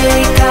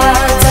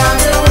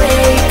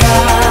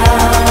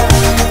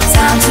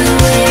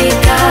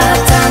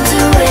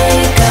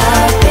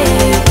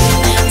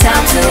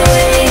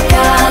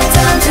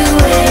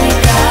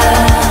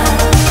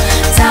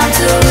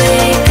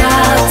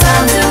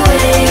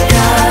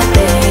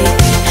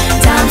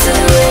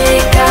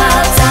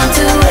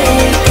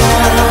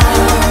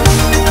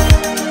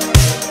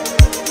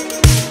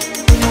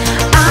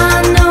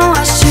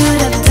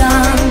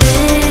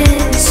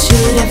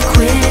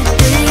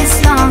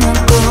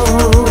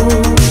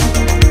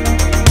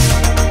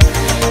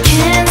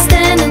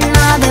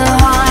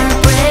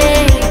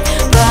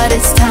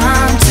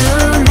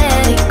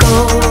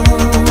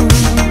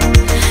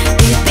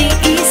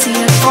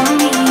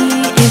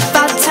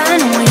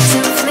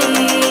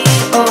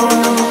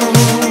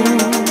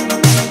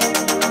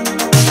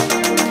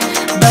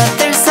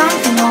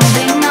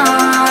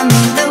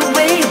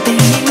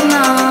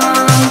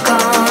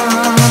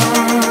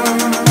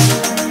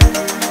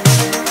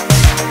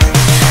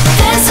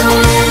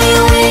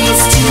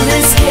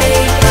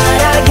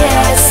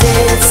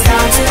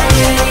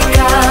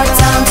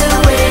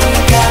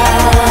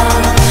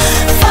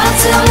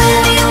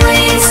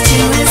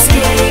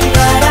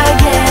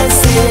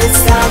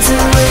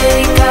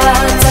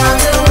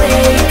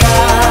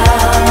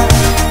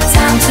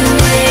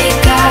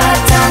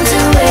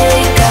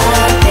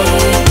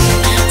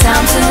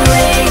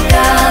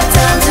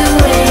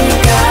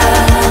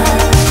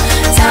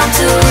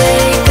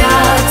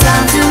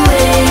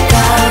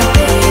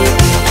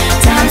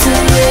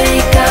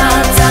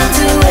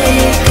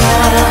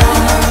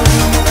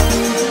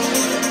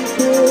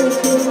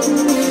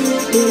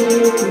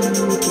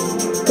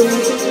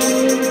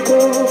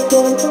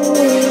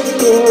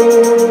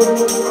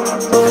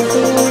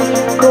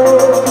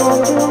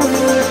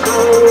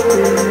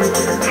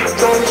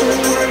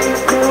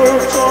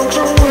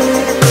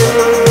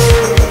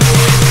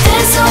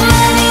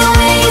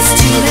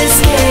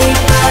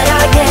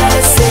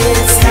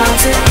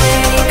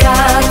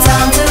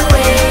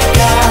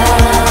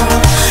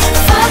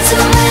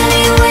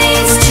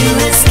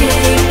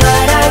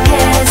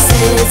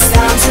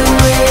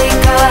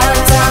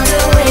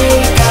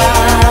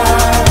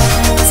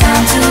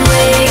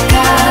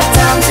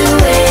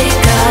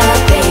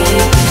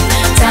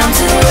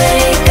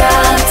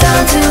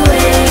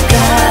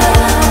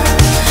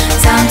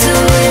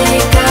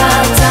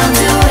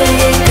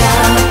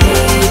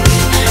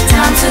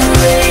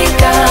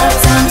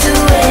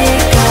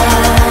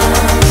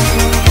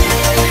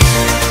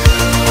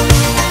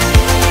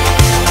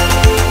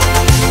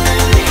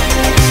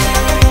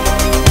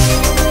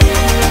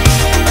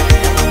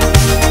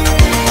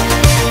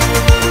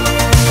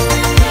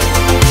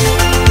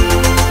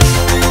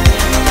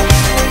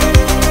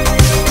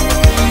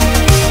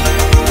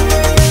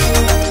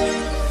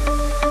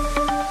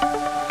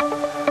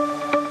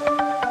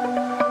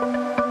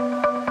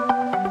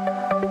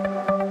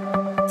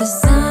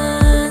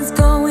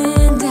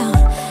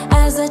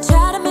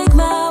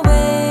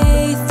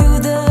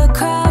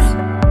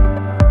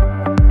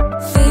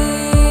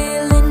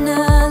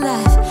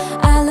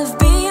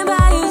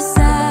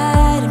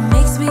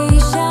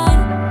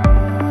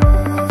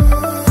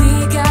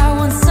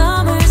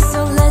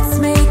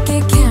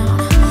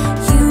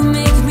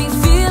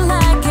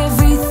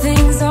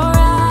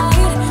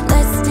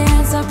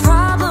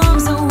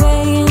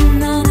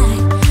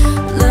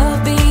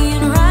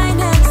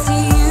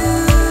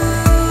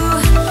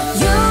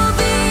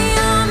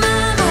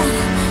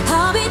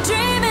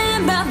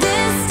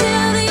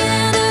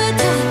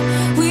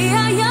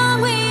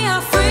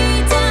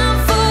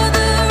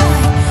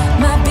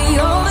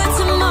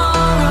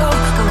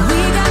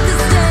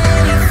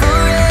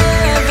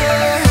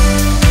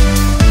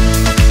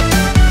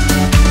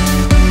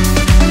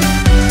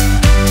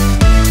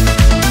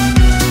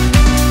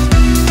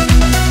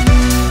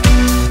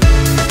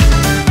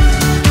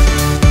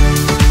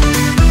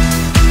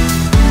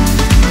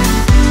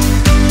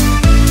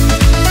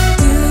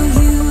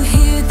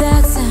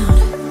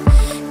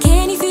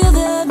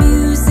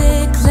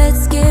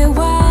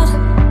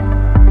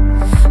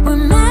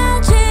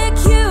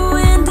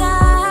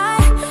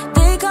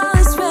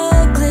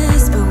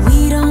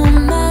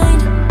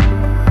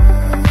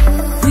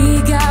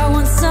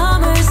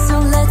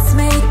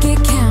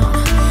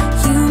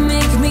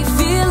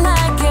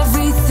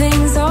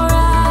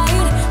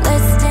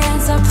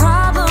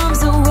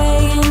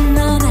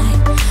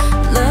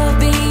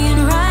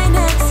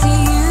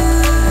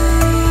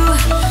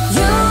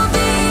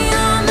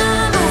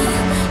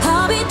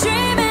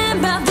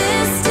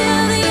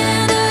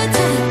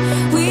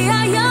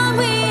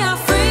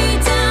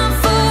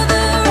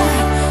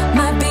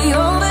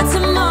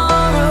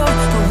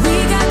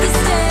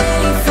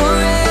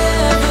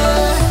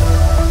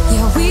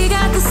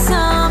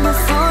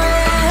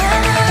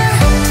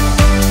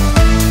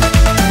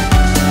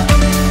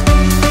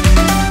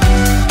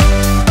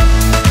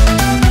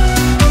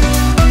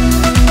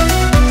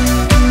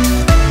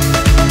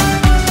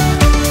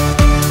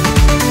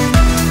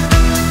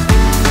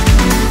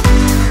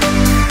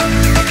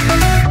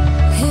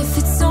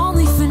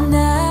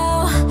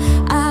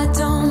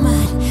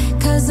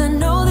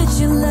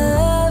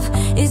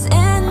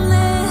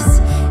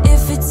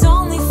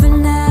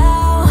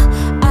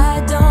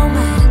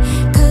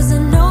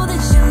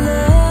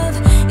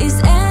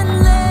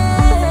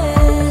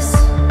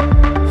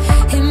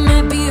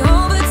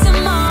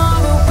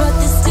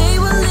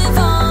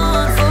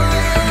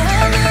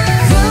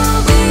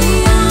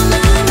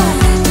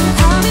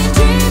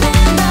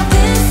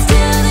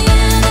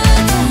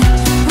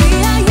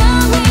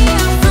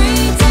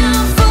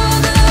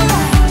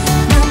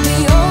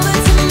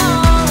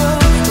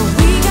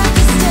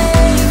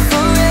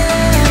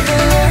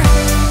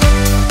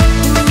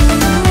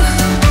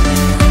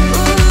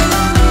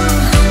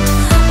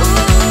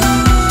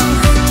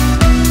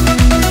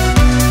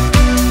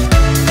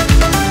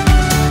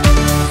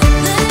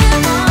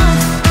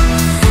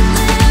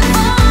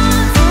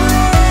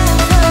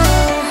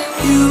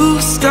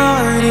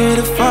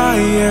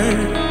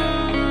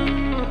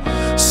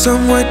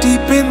somewhere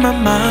deep in my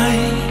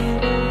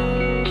mind.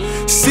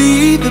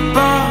 See the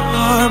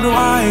barbed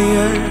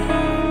wire,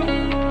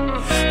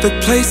 the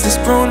place is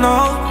grown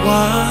all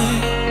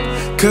wide.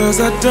 'Cause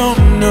I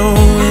don't know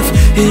if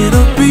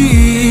it'll be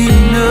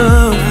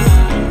enough,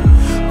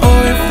 or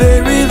if they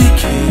really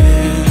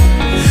care.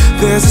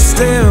 There's a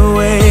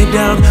stairway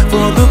down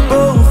for the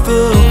both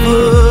of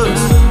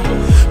us,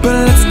 but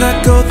let's not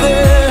go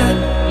there.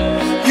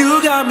 You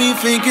got me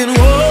thinking,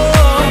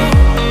 whoa,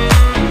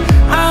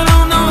 I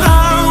don't know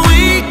how we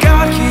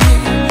got here.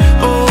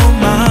 Oh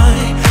my,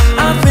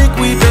 I think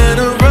we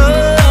better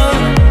run.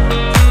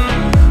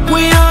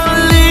 We ought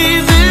to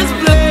leave this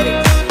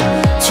place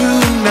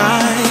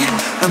tonight,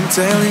 I'm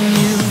telling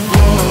you.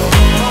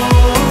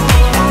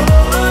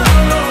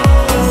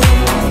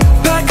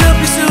 Pack up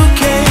your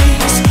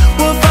suitcase,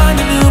 we'll find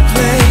a new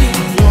place.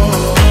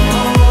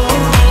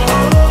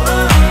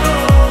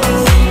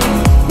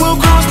 We'll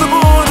cross the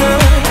border,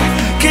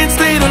 can't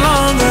stay no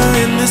longer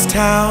in this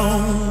town.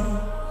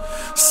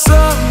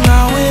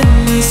 Somehow in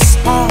this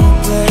small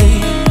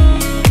place,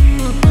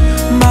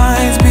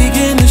 minds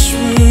begin to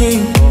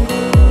shrink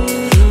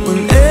when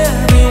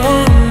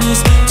everyone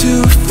is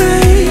too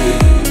fake.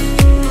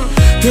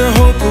 Their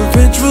hope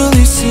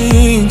eventually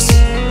sinks,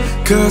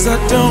 'cause I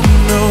don't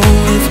know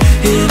if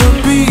it'll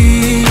be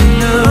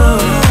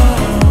enough,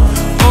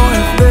 or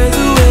if there's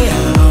a way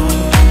out.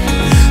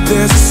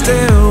 There's a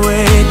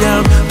stairway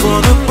down for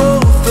the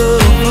both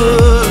of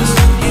us,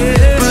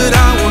 but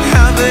I won't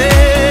have it.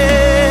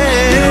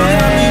 You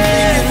got me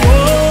thinking,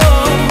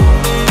 whoa,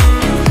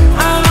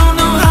 I don't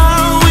know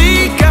how we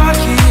got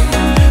here.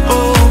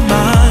 Oh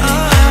my,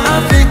 I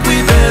think we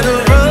better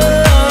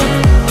run.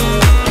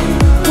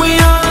 We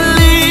ought to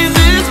leave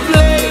this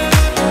place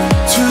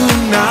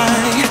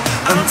tonight,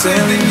 I'm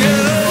telling you.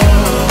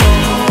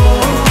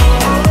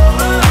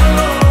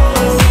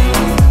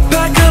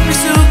 Pack up your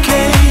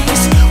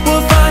suitcase,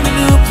 we'll find a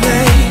new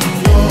place.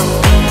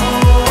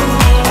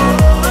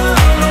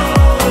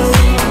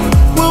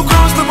 We'll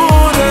cross the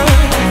border,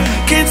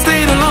 can't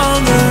stay no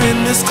longer in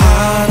this town.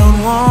 I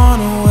don't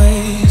wanna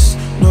waste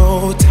no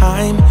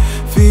time,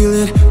 feel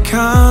it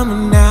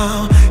coming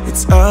now,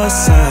 it's a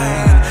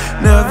sign.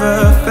 Never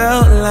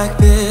felt like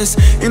this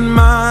in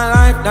my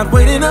life, not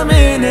waiting a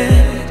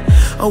minute,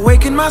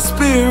 awaken my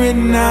spirit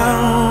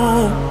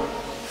now.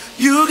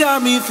 You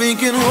got me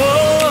thinking,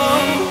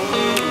 whoa,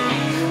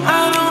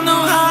 I don't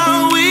know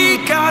how we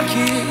got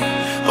here.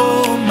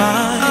 Oh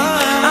my,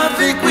 I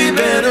think we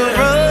better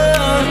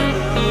run.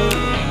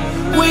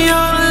 We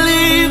ought to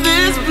leave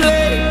this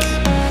place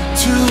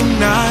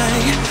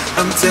tonight,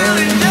 I'm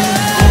telling you.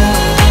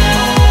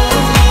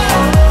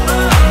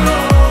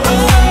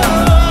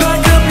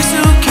 Pack up your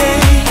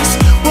suitcase,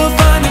 we'll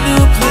find a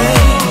new place.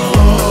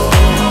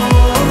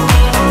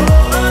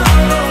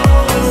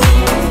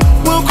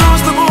 We'll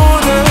cross the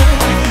border,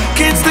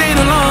 can't stay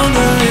no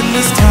longer in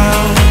this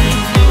town.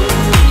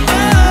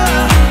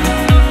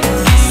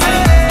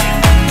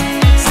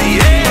 See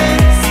it,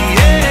 see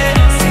it,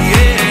 see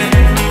it.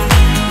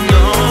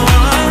 No,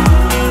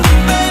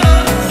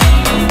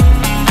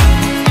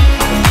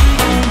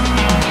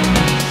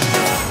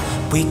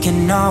 We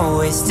can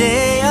always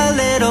stay a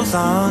little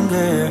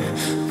longer.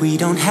 We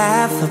don't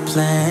have a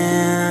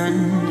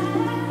plan.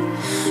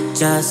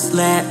 Just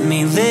let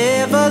me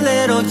live a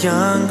little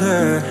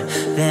younger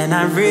than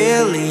I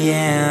really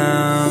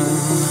am.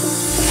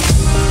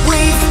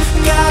 We've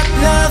got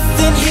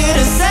nothing here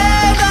to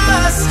save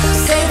us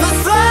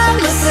from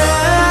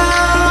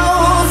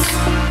ourselves.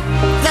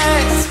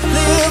 Let's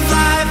live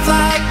life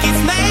like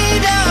it's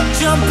made up,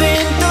 jump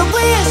in the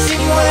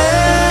wishing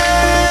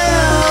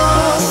well.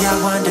 We are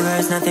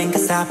wanderers, nothing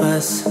can stop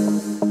us.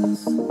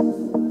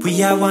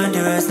 We are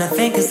wanderers,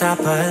 nothing can stop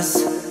us.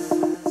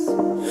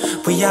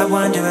 We are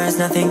wanderers,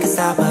 nothing can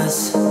stop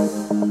us.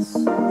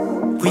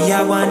 We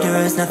are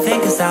wanderers, nothing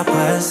can stop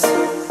us.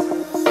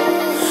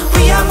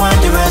 We are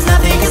wanderers,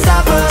 nothing can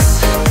stop us.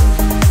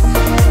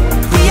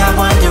 We are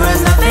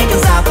wanderers, nothing can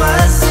stop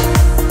us.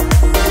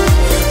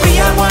 We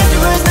are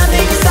wanderers,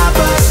 nothing can stop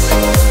us.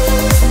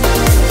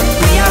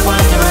 We are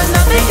wanderers,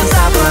 nothing can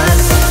stop us.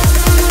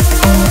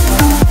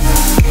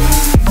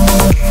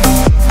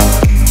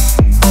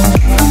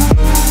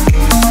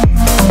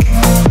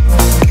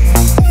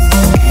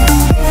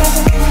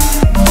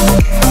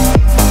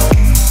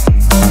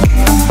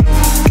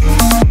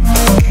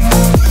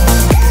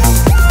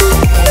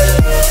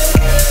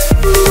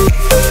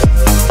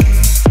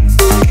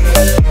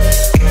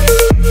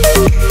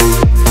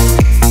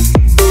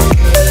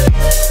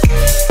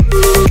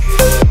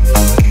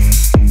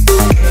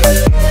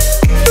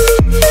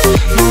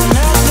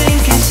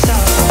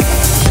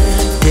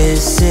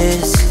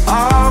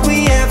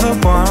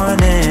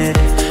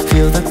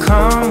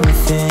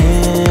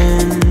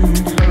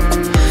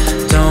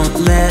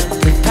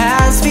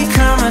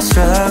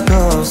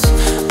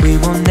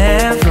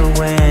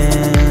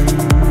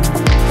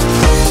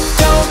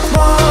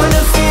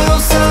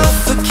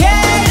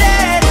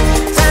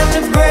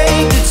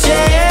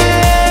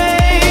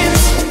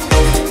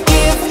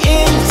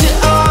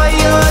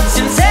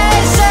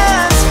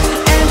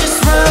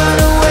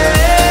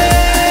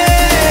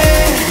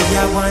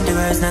 are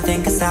wanderers,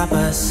 nothing can stop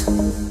us.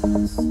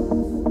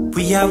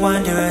 We are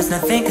wanderers,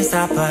 nothing can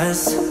stop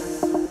us.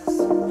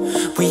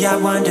 We are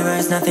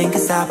wanderers, nothing can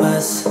stop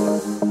us.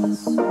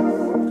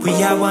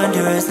 We are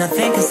wanderers,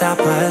 nothing can stop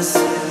us.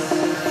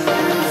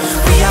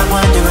 We are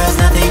wanderers,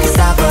 nothing can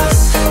stop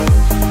us.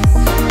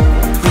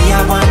 We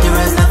are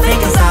wanderers, nothing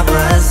can stop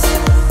us.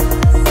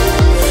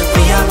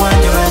 We are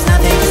wanderers,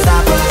 nothing can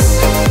stop us.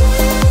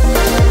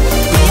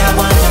 We are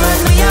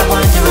wanderers, we are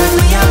wanderers,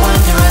 we are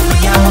wanderers,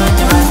 we are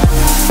wanderers.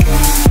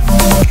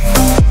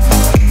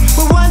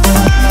 We're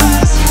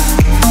wanderers.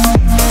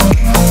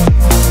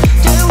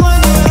 Dear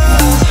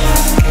wanderers.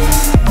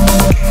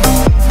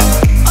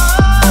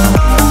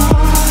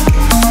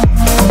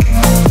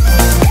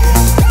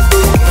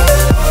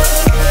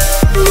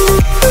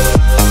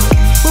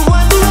 We're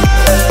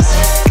wanderers.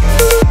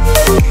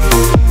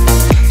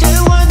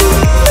 Dear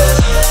wanderers.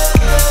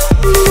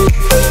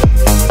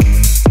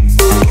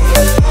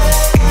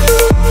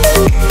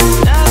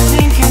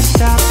 Nothing can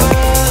stop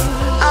us.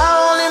 I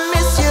only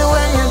miss you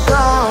when you're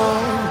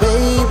gone,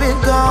 baby,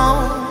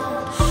 gone.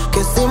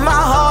 'Cause in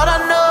my heart I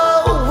know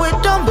we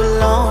don't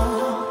belong.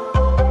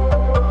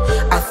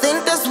 I think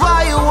that's why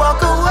you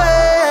walk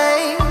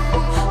away,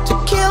 to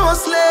kill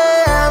what's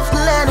left,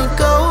 let it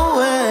go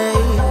away.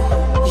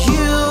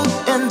 You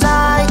and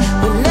I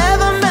were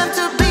never meant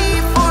to be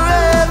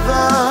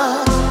forever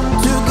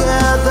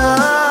together.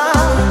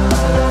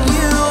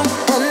 You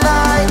and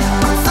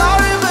I'm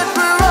sorry but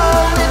we're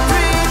only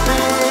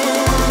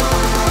dreaming.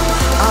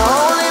 I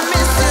only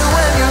miss you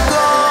when you're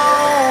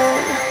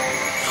gone.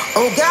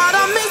 Oh God,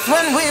 I miss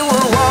when we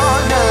were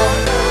wander.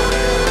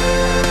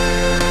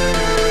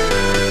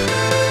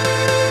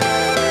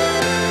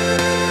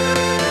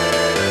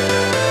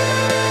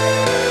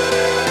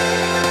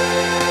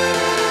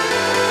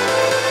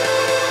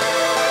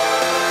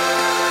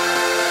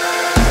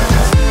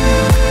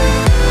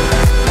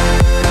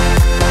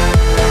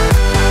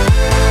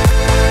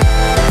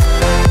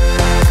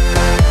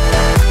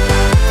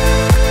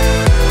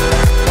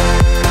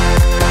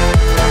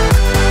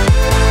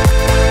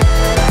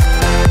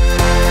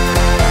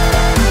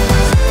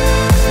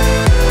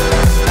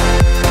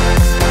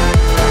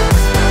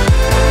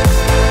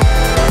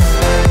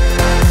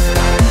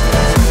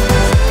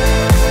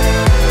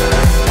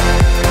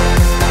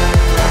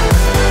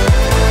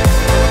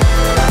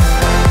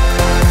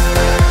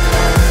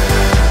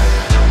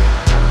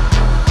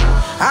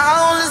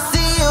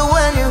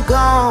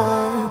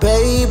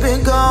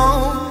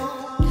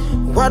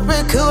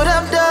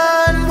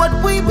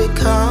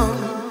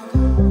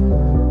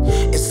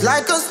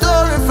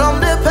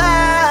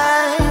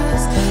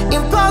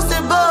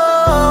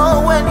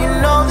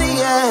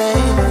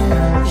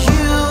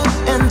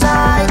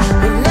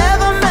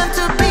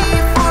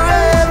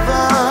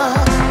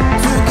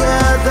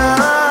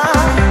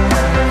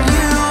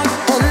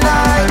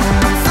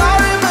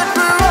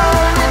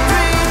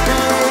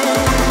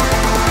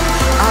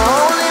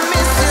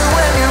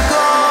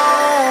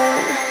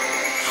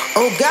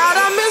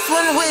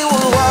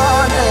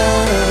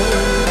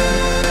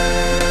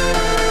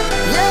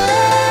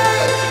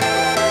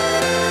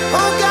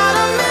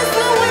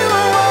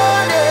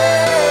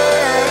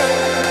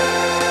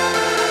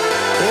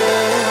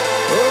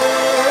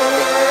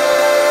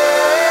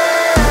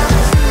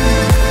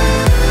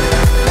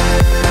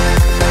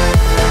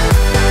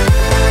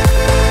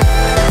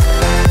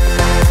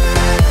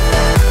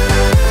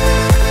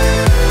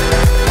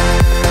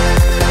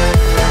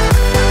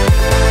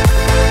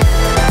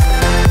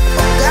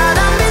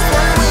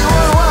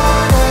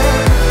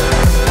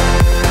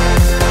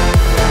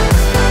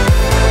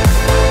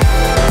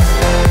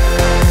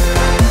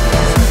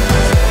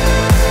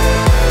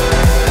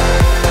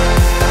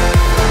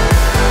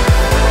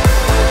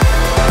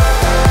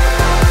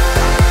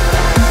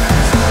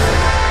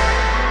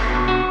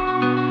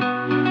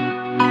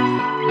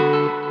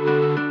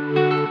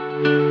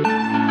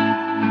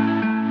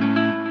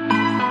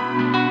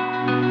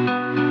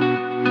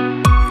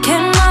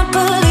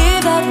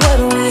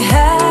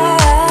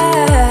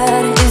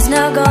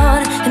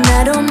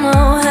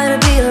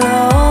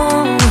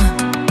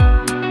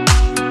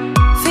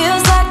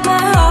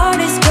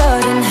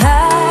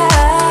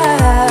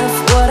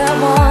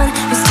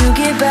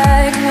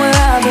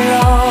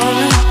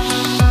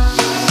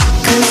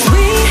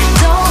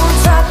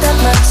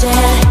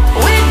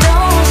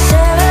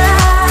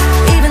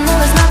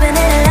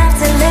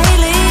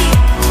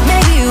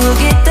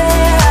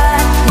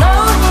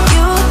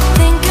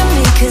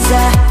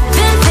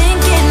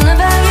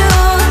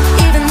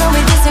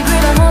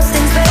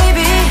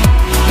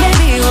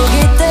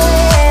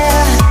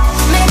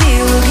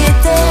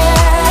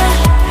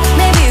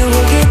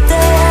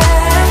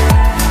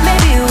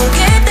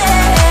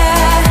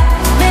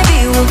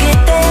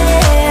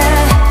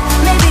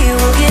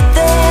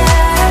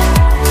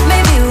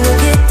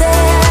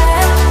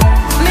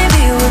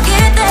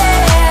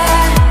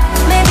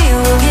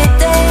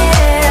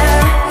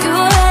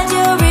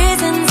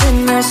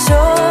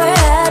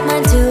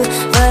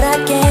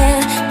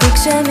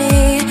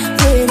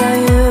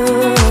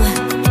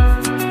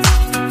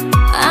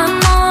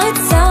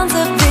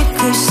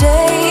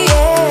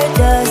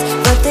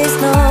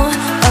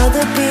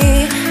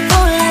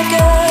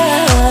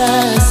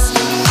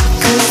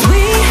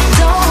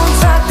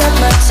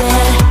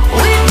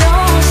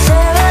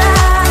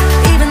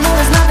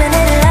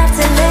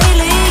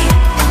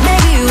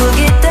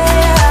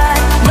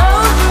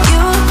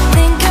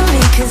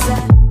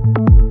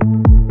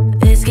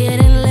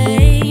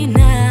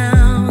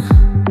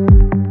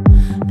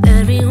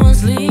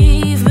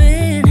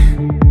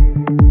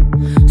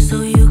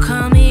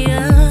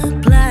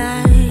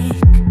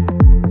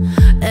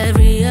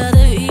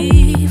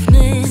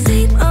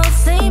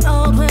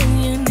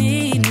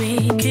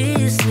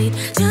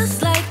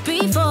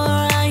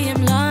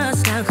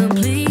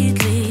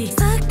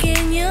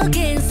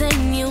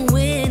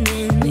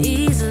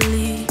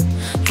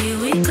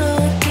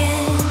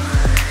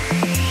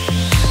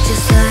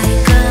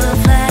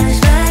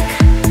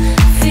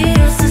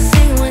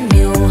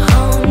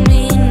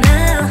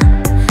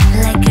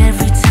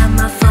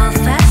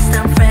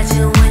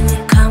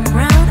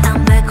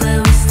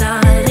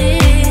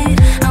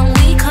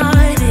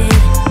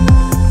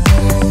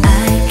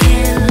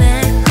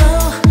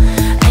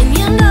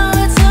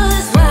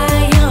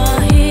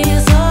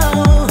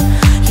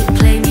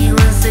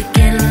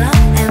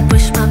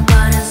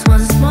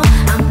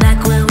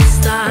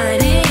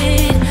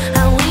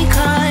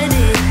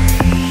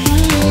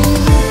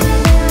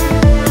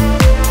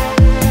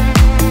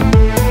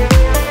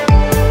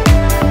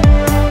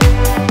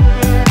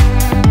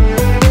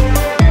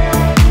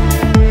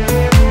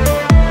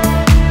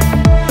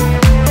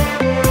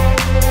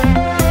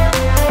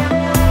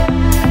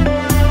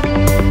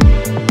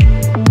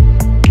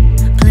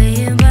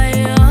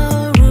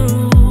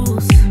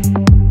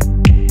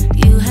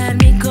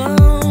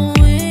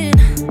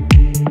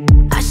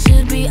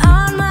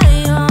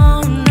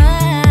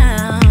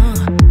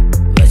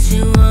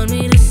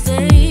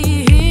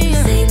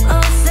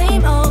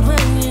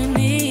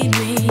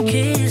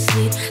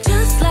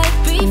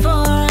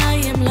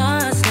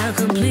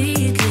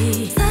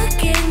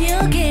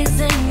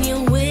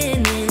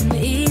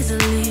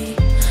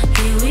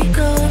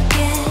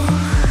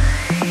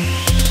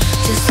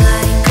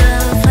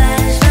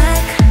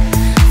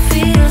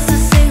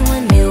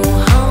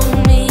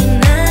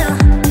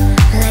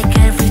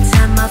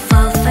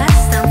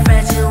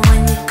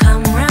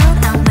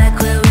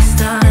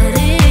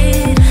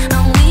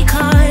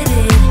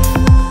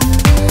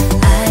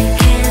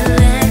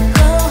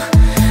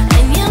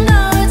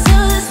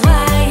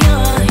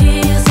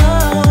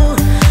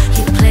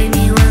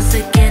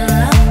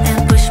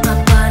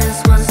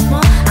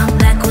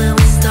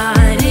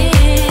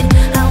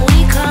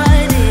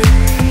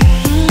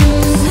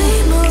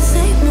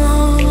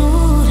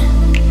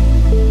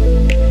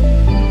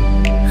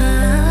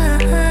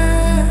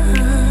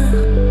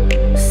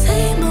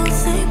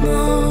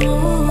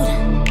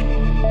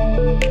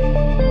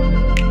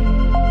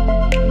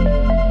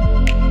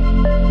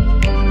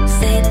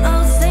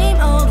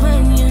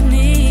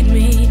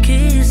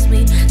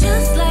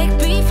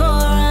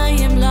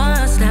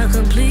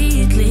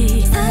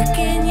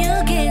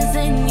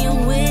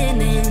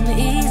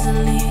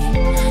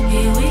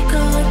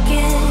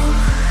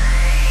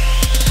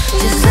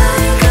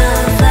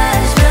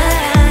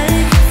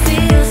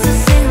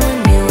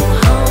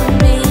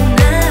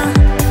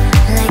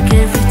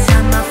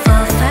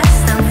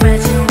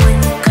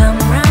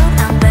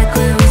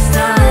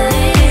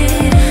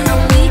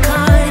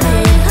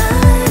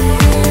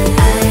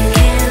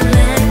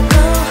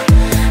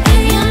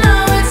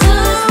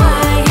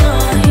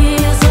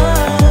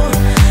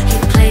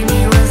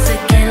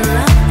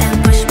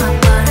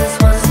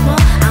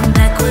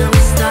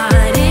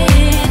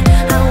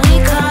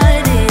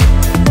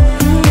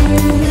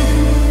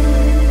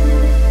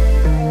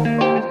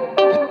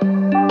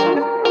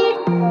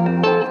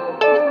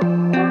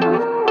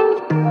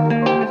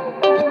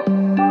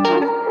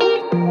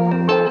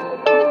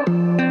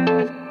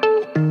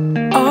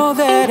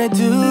 I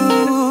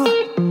do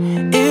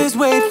is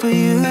wait for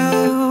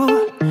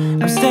you.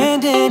 I'm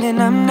standing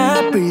and I'm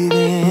not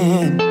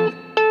breathing.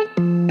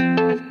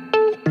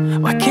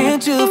 Why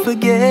can't you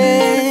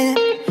forget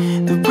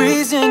the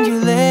reason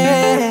you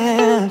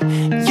left?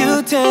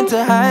 You tend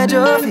to hide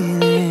your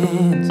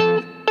feelings.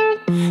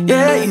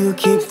 Yeah, you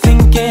keep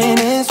thinking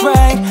it's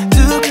right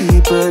to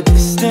keep a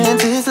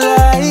distance. It's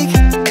like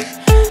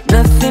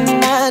nothing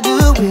I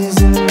do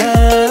is enough.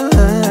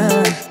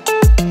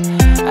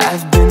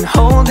 I've been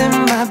holding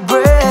my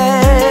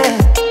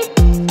breath,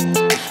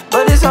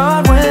 but it's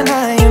hard when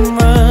I am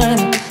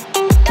running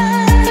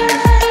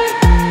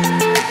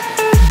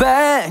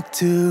back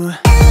to.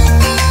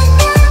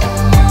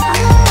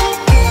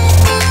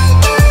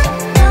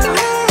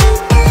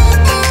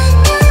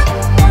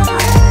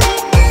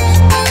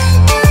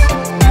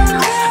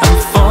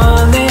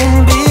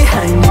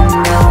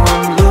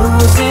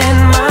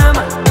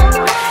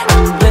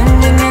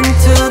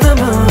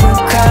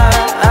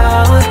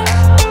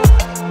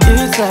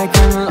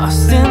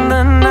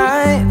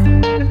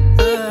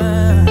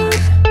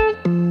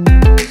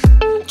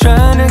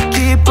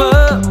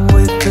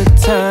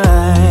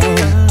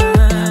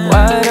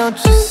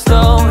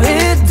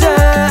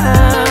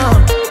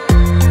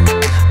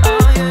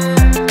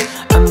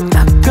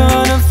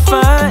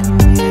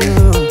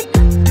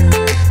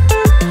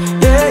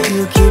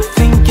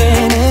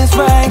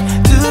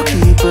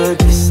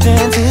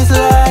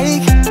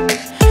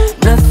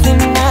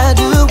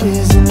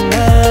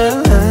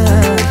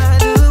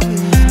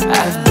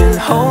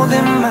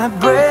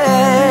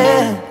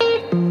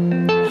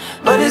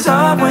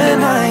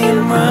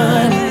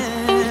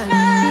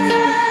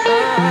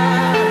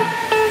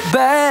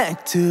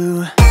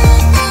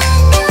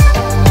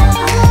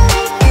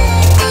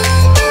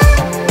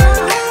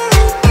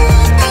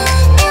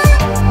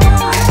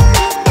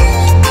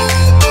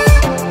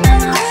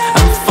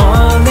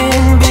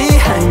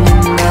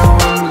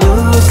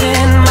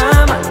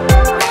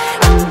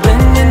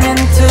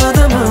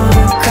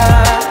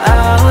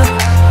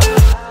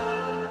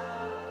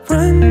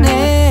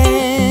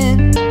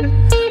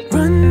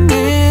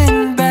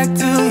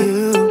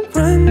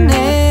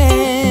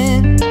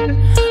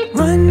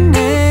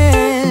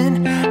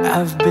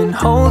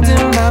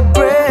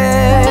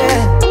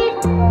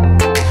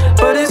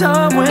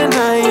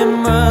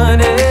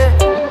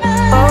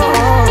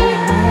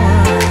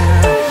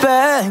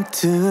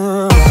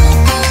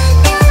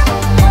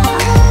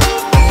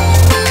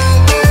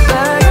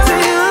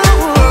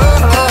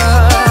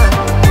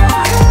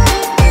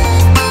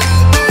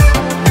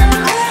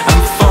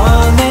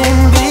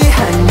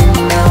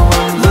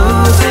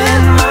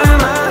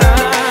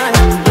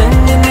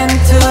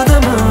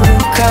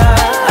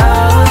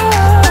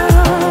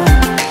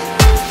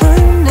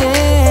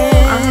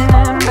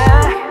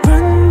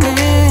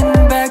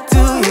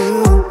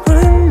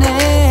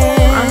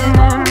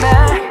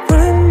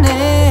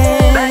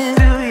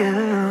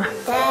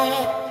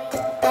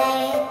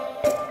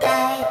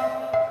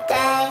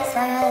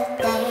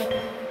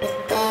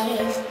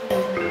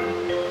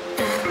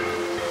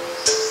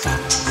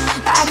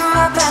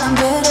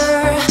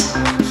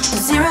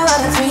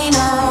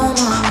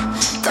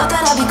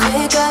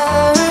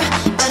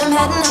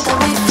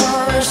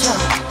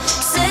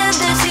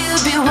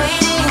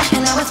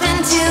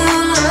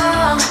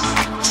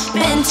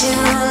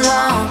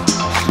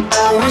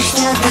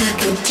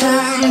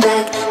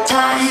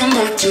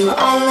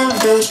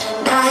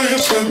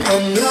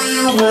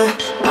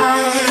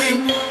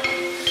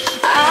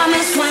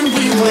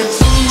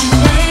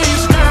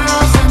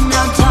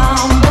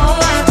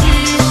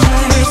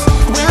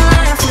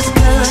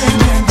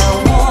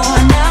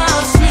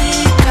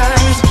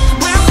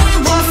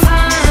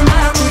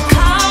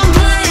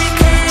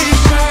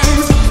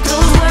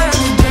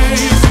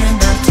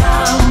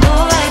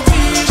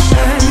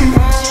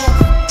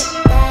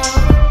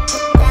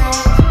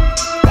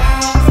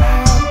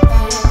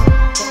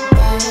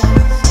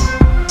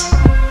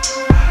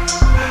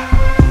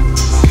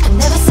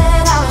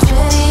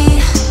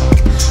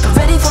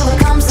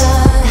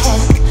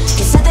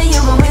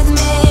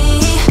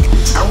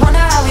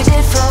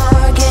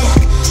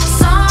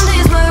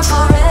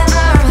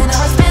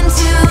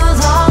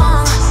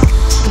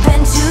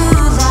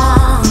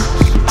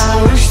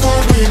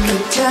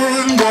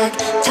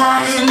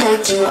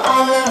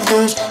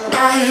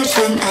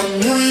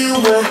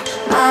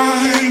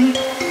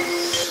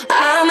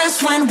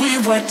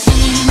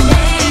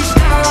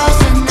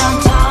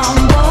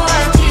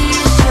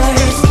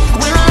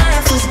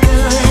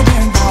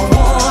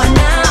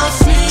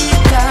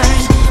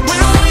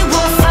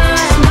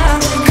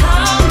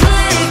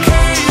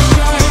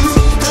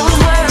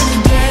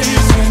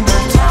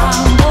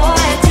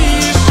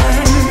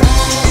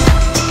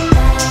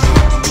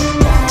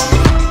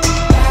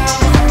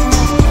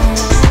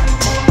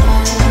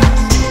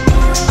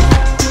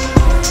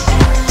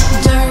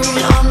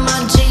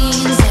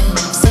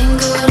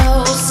 Single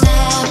old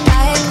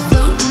snapback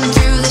floating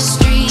through the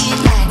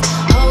street.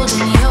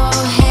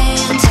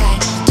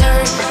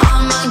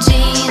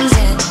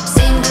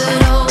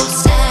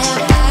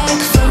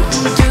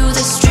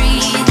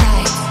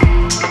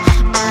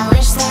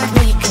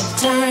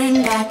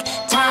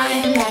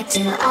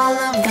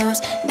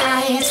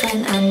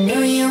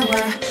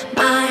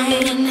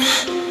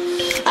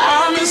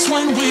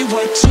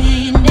 were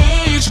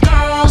teenage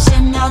girls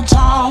in our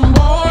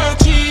tomboy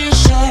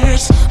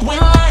t-shirts when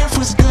life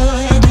was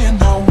good in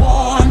the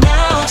worn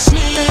out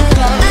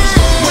sneakers.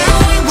 When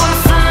we were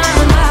fine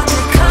about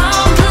the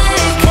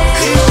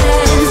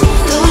complications,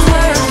 those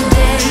were the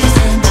days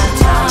in our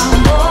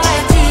tomboy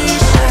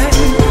t-shirts.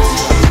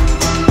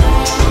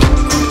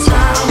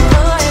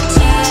 Tomboy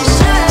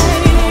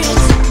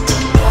t-shirts.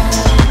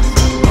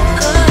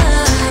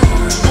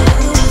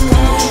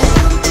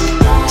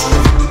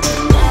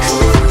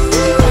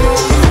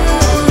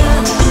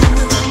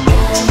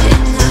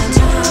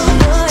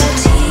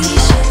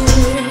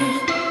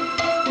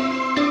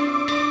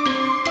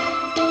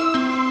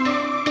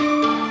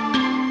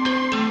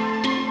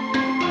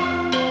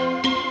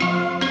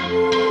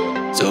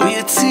 So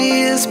your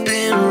tears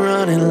been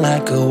running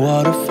like a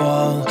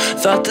waterfall.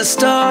 Thought the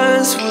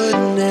stars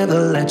would never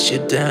let you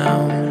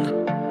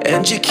down.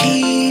 And you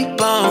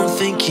keep on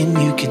thinking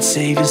you could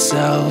save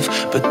yourself,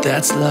 but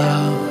that's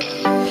love,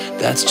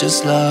 that's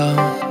just love.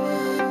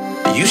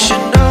 You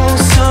should know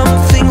some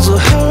things will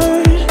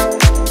hurt,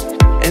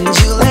 and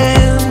you'll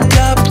end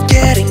up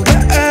getting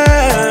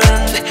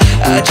burned.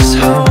 I just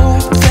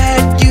hope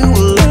that you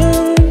will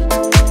learn.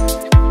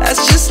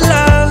 That's just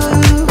love,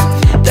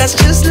 that's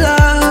just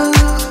love.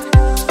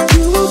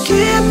 You will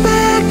get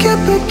back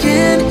up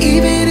again,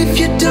 even if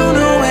you don't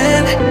know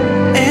when.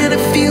 And it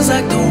feels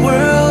like the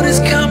world is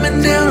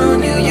coming down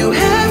on you. You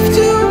have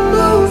to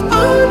move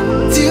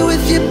on, deal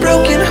with your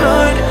broken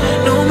heart.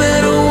 No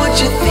matter what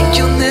you think,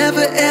 you'll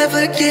never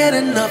ever get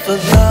enough of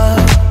love.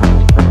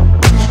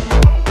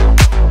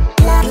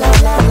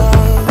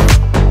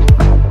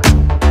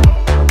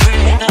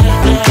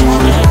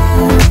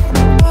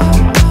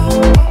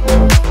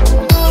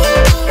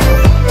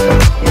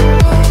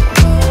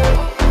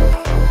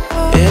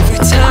 Every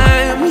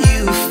time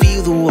you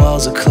feel the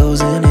walls are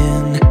closing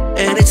in,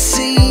 and it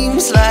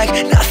seems like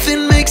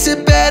nothing makes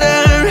it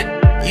better,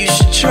 you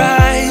should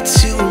try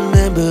to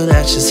remember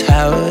that's just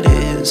how it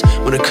is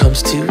when it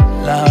comes to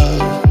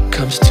love,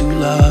 comes to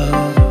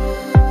love.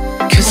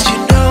 Cause you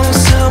know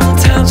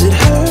sometimes it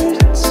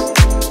hurts,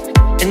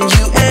 and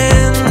you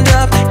end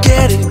up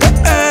getting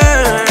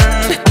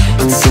burned.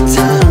 But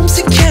sometimes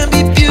it can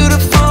be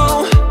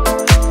beautiful.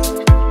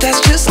 That's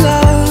just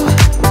love,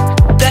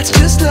 that's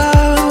just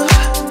love.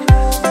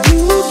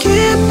 You will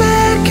get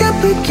back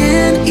up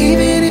again,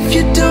 even if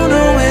you don't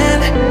know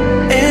when.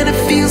 And it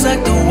feels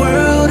like the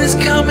world is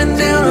coming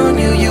down on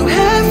you. You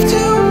have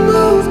to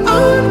move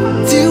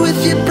on, deal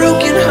with your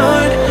broken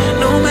heart.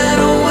 No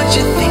matter what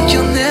you think,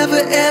 you'll never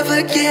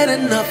ever get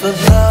enough of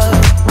love.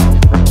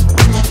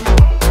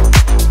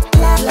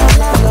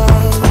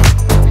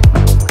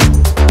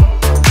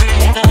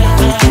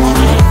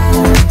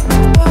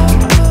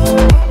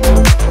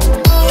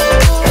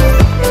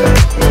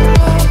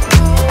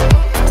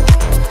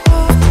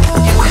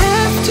 You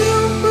have to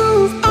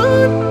move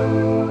on,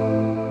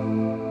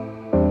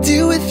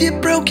 deal with your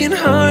broken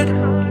heart.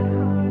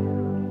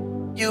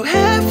 You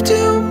have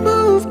to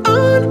move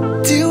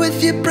on, deal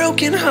with your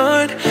broken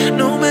heart.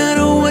 No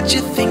matter what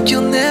you think,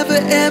 you'll never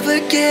ever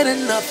get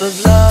enough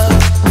of love.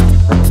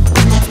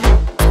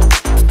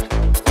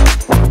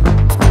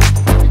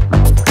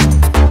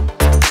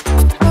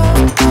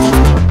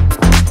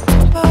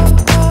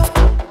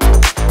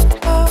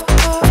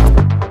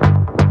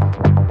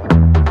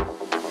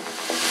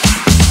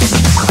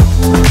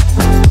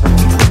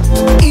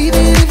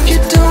 Even if you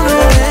don't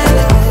know when.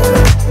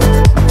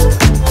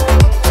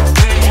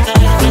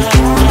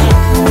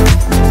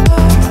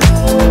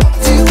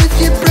 Deal with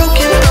your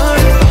broken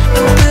heart.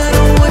 No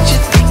matter what you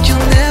think,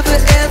 you'll never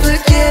ever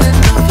get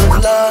enough of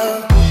love.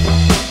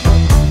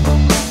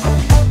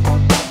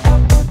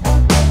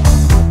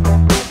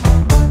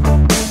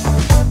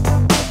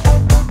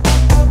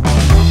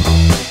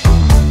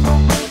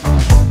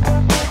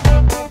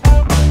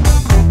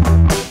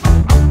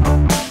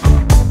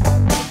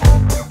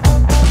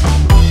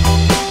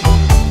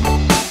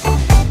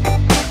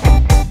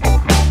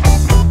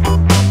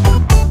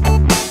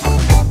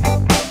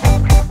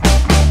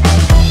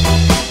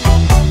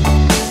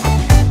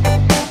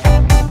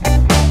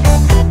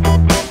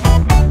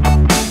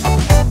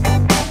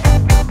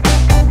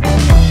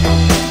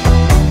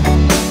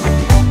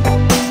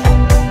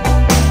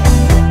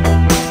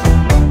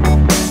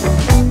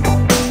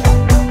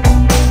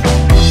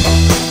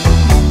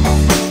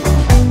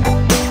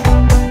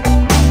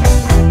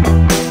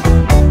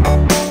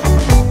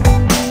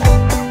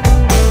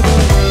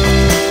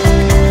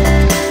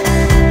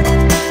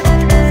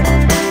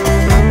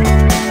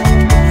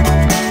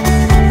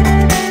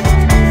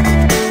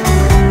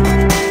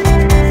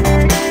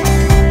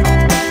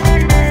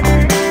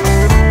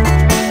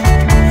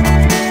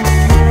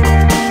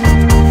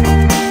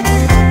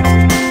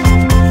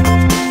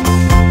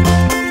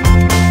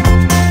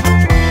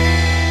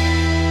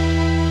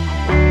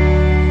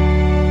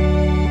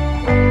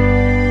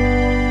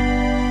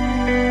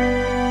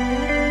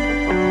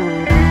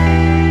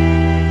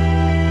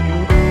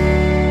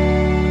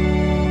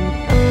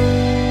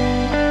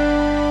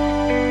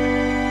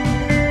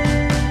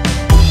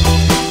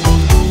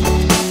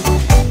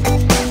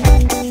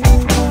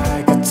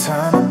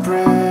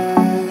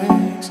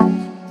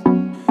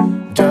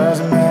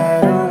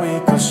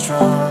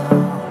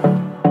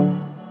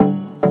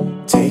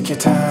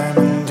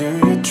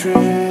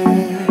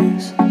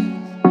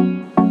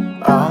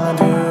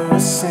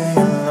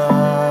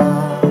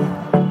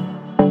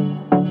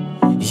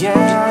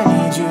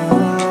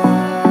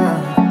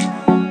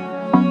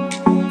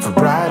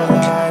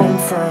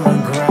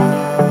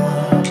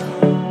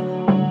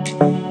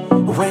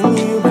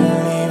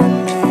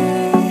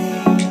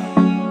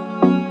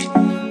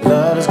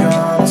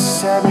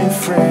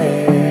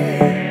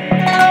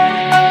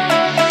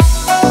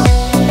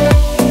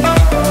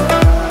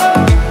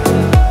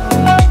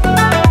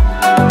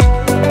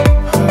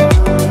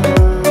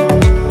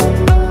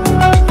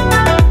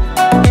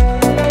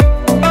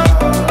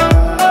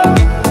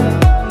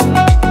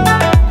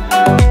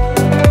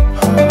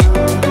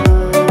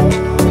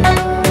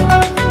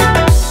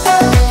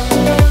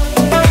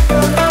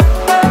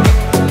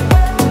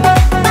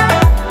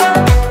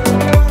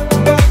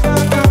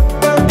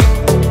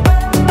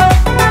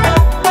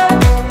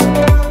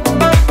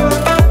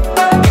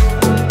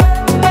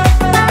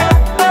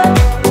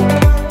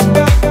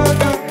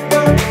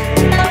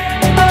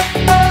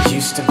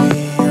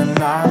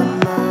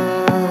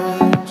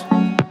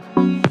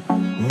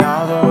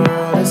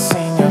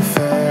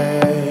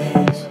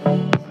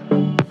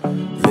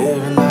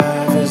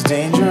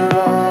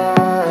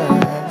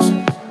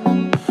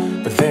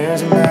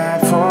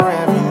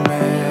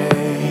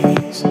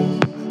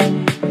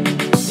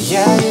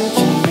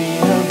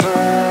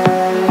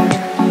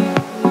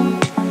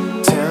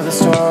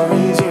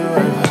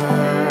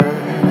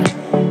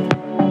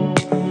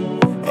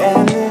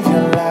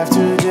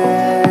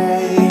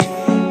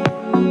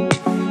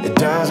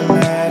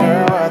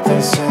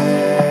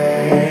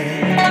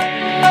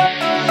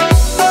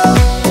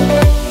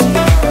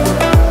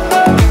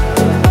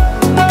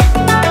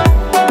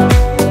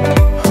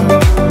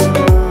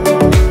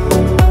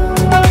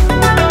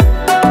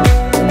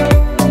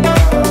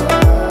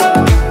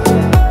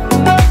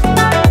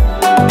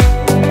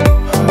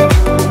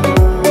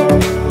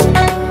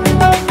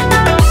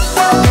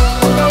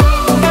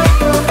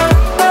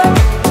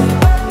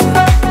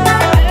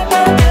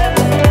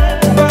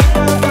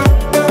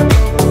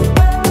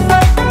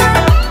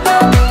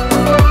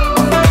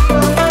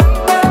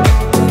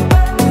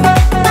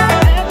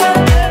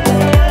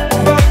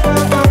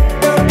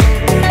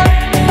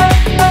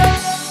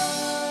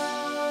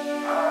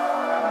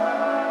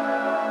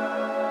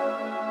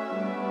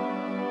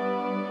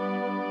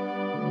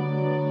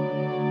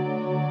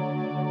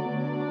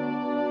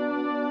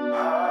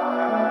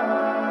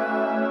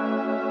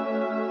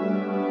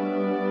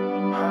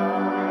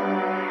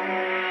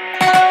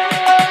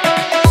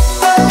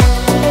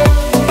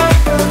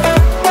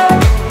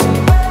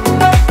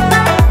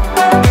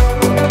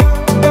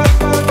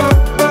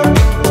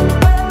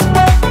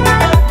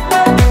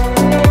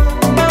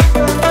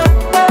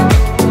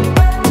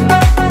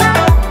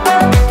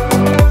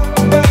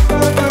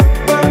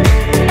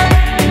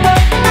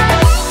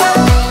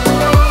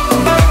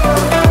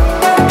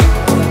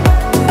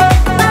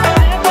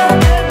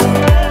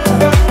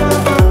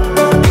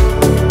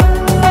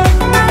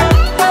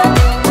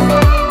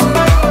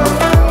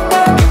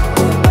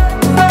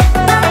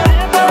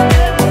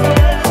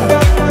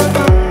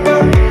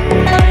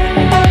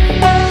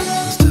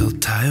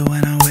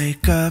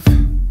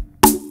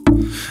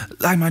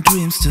 like my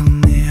dream's still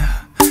near.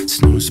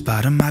 Snooze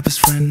spot on my best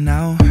friend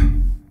now.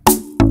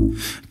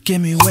 Get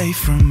me away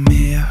from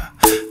here.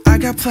 I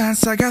got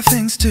plans, I got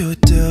things to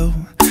do.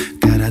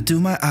 Gotta do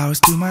my hours,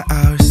 do my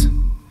hours.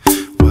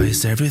 Why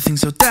is everything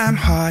so damn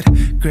hard?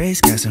 Gray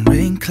skies and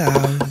rain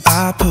clouds.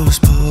 I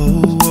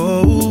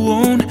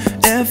postpone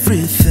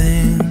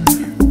everything,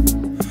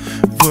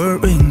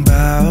 worrying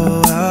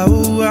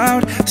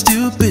about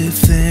stupid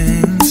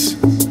things.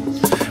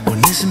 When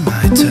is it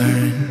my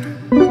turn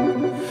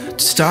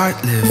to start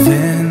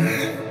living?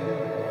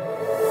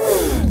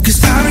 'Cause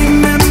I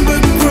remember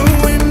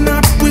growing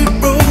up, we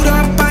rode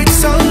our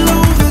bikes all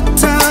over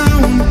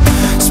town,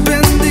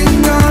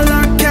 spending all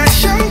our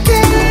cash on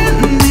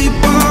candy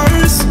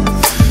bars.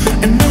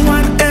 And no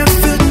one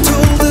ever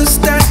told us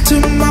that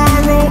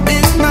tomorrow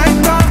it might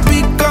not be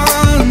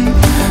gone.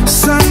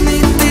 Sunny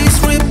days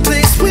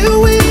replaced with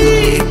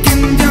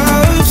weekend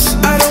jobs.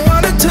 I don't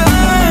wanna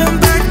turn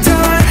back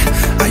time,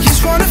 I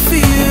just wanna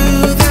feel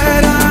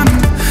that I'm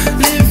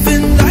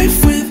living life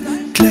with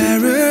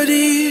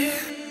clarity.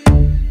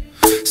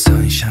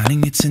 Sun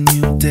shining, it's a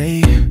new day.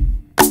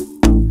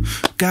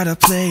 Gotta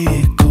play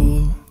it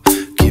cool,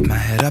 keep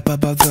my head up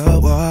above the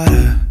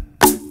water.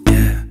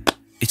 Yeah,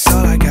 it's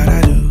all I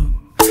gotta do.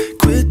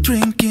 Quit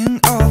drinking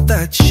all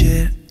that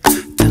shit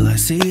till I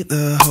see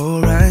the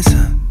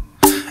horizon.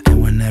 And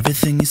when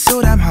everything is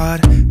so damn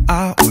hard,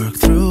 I'll work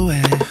through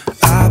it.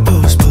 I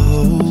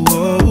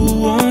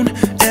postpone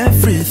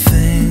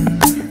everything,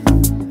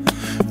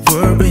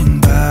 worrying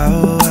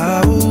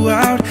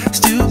about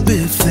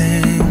stupid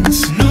things.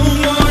 No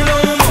more, no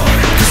more.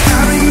 'Cause I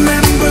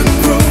remember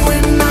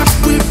growing up,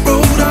 we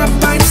rode our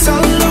bikes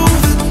all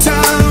over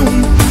town,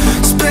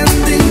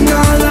 spending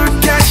all our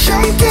cash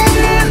on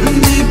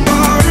candy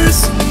bars.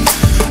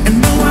 And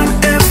no one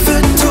ever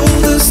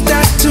told us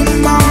that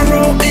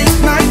tomorrow it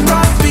might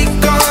not be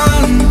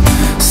gone.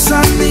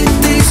 Sunny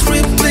days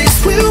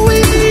replaced with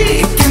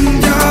weekend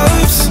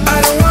jobs. I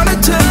don't wanna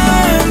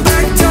turn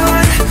back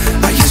time,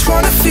 I just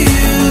wanna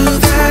feel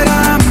that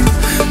I'm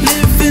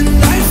living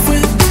life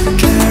with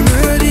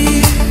clarity.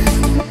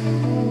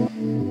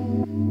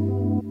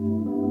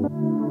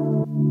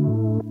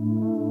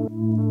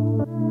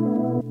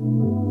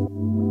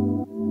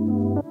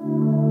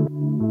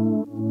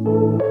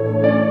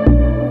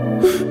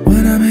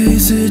 When I'm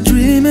hazy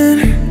dreaming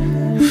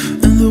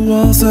and the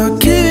walls are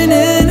caving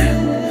in,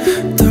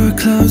 dark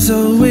clouds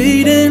are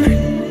waiting,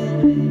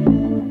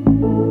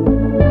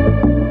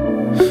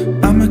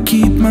 I'ma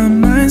keep my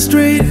mind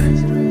straight,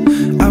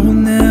 I will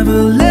never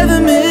let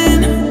them in.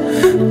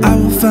 I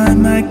will find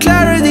my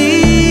clarity.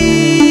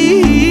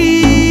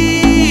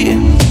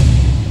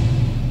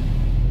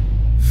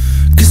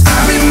 'Cause I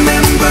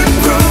remember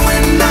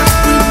growing up,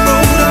 we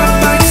rode our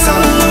bikes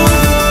all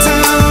over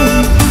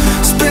town,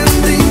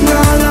 spending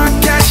all our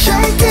cash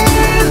on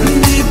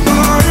candy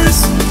bars.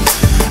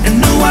 And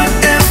no one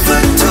ever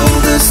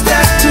told us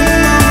that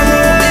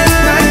tomorrow it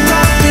might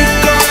not be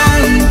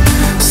gone.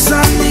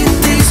 Sunny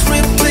days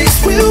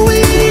replaced with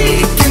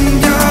weekend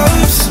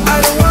jobs. I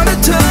don't wanna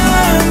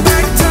turn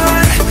back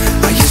time,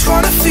 I just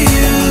wanna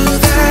feel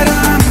that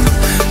I'm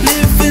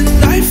living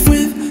life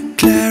with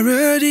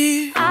clarity.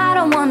 I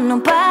don't want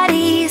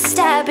nobody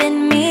stabbing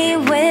me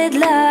with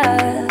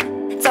love.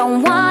 Don't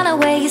wanna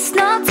waste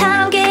no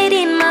time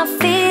getting my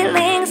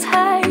feelings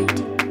hurt.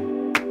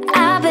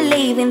 I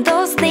believe in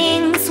those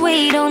things we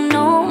don't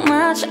know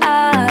much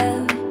of.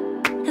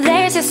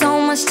 There's just so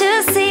much to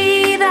see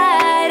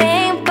that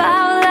ain't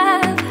about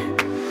love.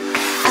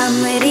 I'm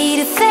ready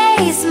to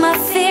face my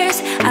fears,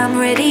 I'm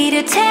ready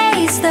to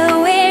taste the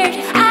weird.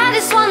 I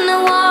just wanna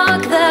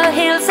walk the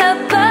hills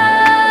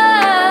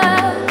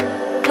above.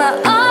 My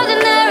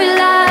ordinary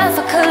life,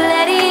 I could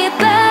let it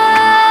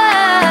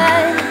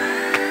burn.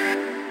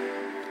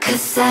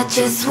 'Cause I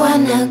just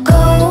wanna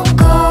go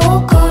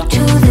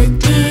to the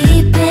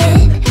deep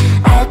end.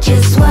 I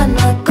just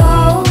wanna go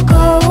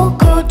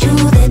to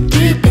the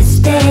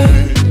deepest end.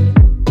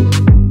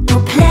 No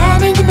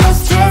planning, no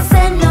stress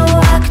and no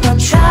work, no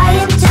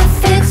trying to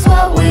fix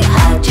what we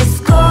are. Just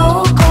go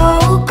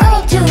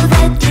to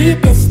the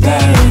deepest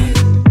end.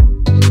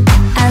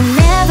 I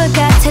never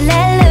got to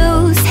let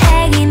loose,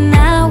 hanging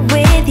out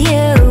with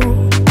you.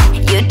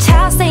 You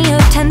tossed and you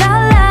turned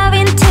our love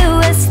into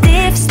a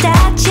stiff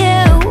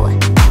statue.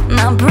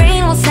 My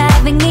brain was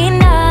having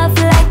enough,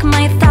 like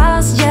my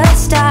thoughts just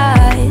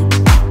started.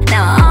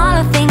 Now all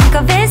I think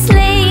of is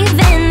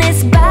leaving this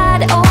bad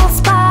old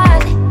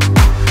spot.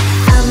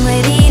 I'm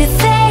ready to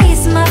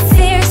face my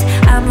fears,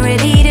 I'm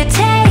ready to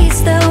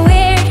taste the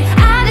weird.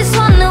 I just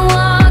wanna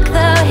walk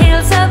the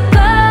hills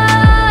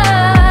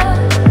above.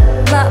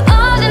 My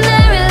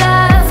ordinary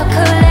life, I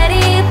could let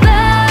it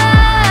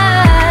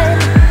burn.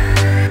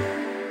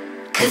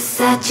 'Cause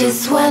I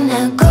just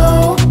wanna go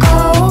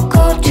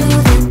to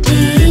the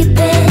deep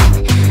end.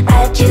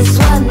 I just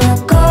wanna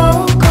go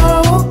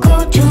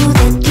to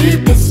the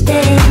deepest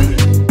end.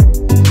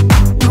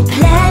 No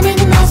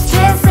planning, no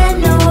stress and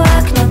no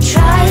work, no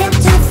trying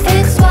to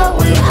fix what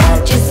we are.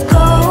 Just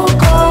go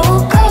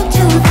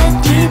to the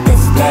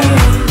deepest end.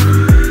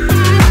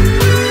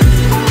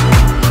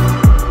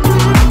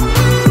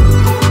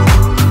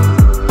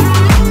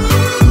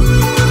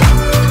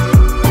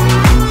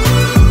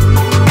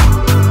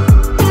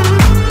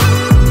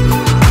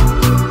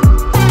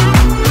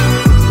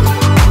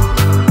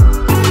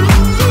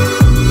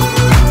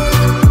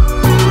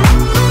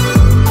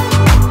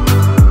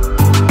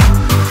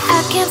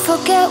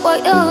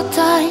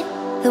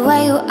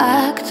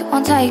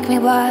 won't take me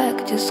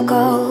back. Just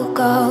go,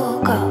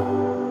 go,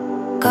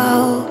 go.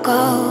 Go,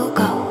 go,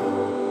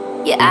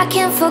 go. Yeah, I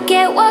can't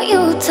forget what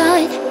you've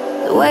done.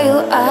 The way you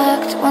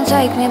act won't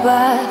take me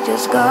back.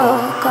 Just go,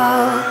 go,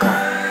 go.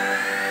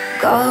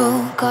 Go,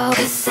 go.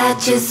 'Cause I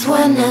just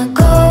wanna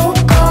go,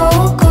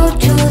 go, go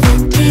to the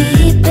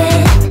deep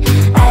end.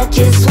 I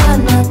just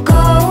wanna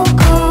go,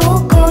 go,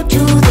 go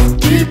to the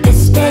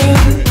deepest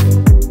end.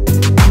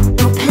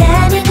 No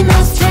planning, no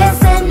stress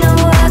and no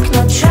work,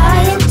 no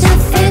trying to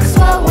fix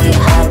what we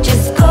have.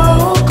 Just go,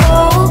 go,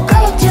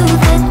 go to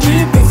the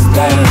deepest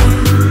end.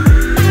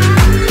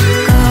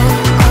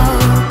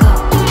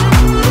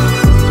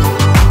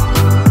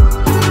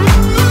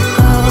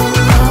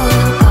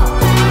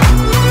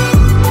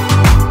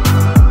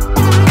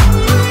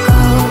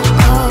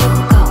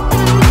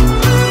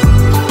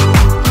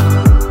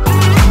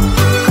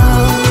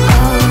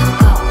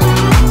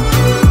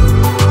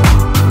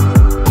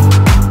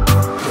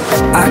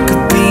 I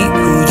could be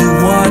who you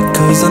want,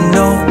 'cause I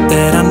know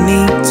that I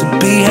need to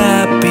be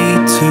happy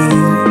too.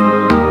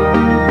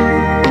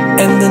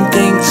 And then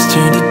things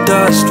turn to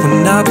dust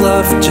when I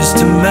bluff just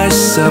to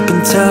mess up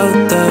and tell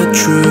the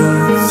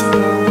truth.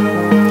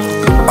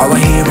 All I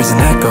hear is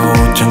an echo,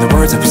 turn the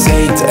words that we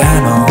say to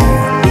ammo.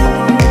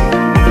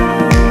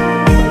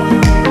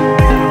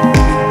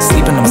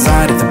 Sleeping on my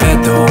side of the bed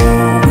though,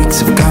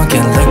 weeks of gone,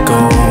 can't let go.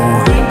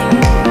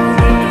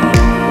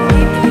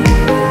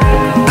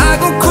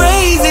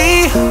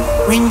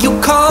 When you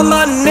call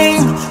my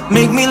name,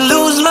 make me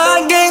lose my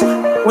game.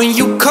 When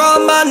you call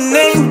my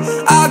name,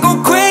 I go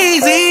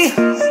crazy,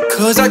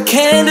 'cause I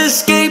can't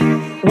escape.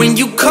 When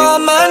you call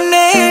my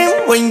name,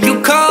 when you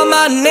call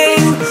my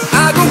name,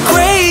 I go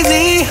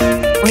crazy.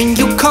 When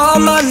you call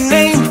my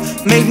name,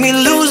 make me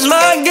lose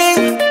my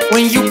game.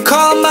 When you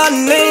call my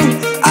name,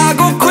 I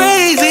go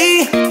crazy,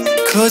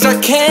 'cause I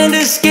can't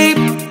escape.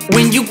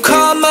 When you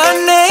call my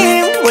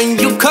name, when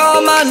you call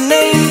my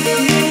name.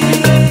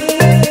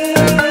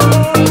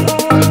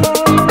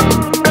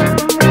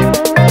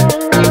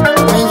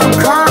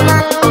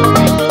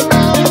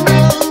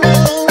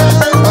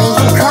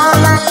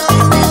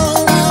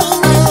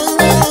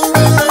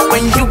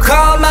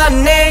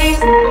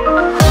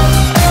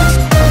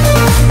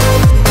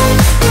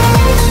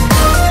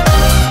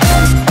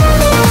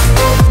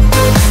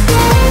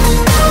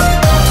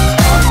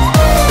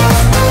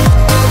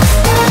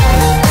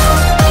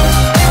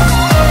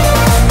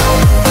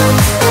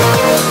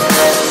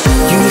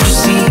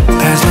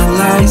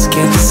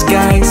 Can't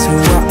disguise who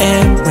I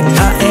am when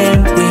I am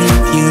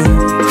with you.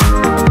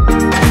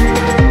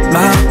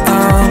 My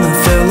armor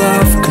fell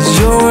off 'cause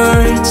your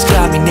words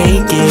got me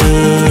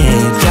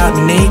naked, got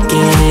me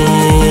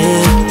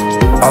naked.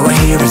 All I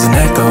hear is an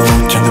echo,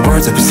 turn the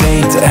words that we say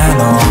to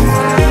ammo.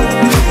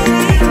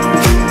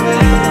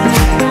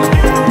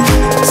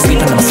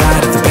 Sleeping on the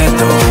side of the bed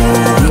though,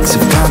 weeks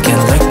of gone,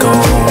 can't let go.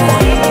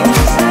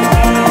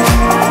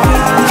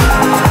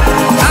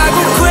 I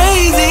go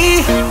crazy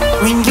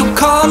when you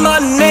call my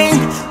name,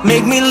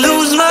 make me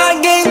lose my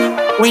game.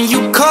 When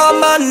you call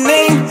my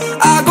name,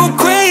 I go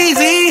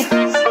crazy,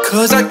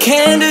 'cause I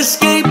can't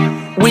escape.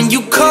 When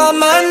you call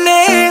my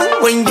name,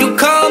 when you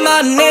call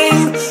my name,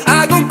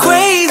 I go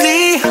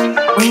crazy.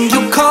 When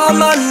you call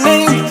my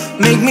name,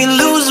 make me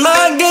lose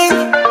my game.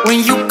 When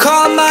you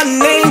call my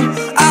name,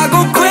 I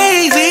go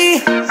crazy,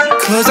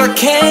 'cause I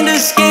can't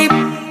escape.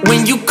 When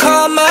you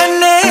call my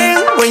name,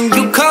 when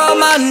you call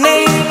my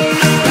name.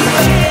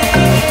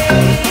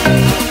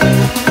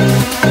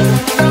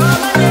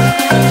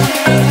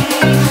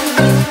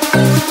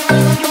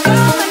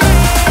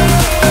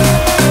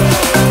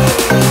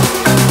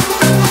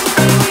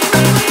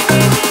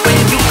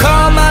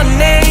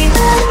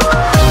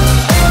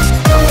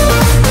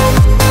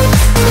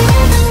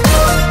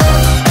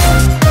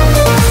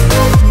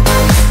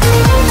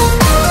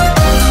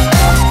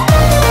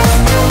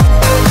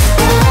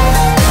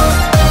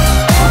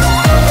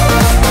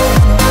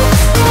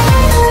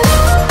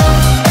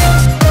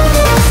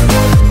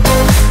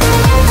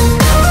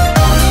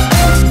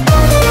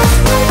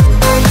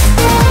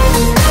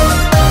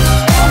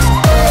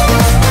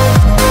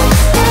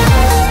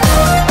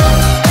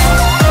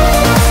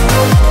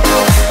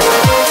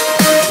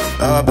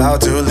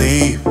 About to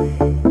leave,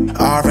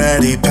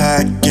 already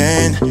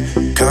packing.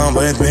 Come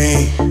with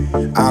me,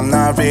 I'm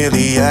not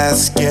really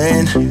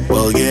asking.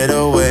 We'll get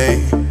away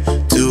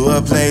to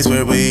a place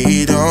where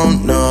we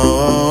don't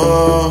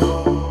know.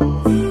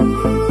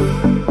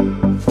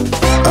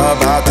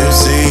 About to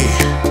see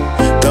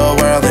the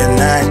world in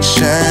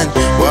action,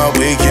 what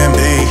we can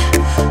be,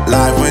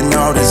 life with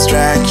no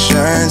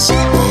distractions.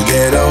 We'll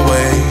get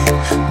away,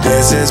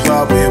 this is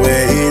what we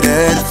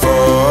waited for.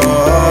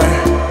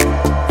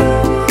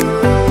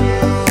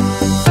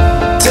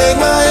 Take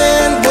my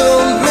hand,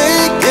 we'll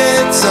make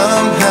it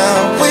somehow.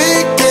 We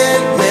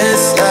can't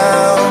miss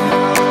out.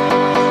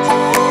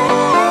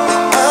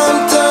 I'm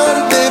done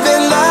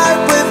living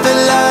life with the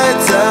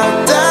lights out.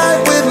 Die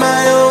with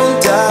my own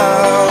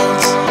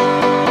doubts.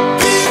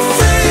 Be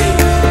free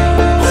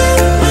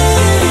with me.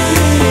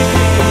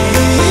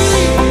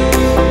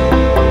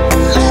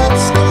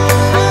 Let's go.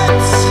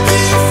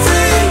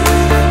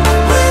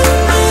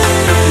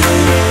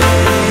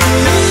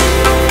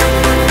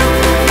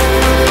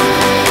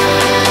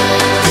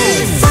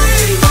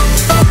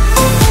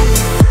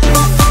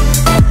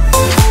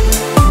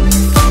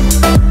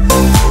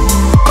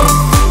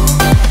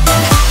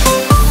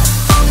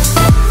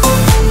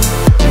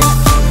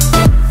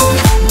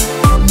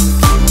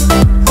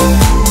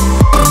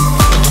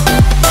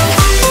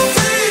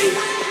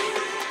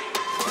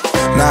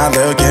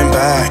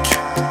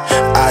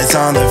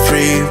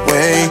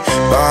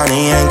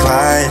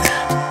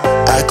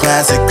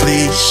 classic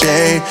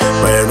cliche.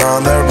 We're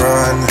on the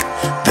run,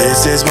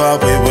 this is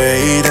what we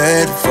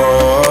waited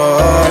for.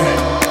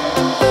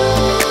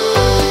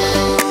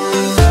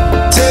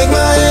 Take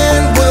my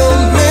hand,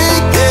 we'll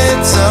make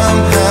it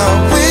somehow.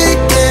 We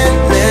can't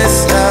miss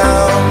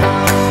now.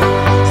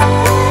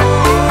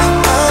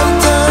 I'm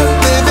done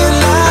living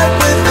life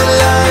with the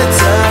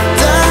lights up,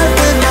 done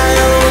with my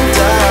own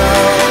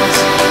doubts.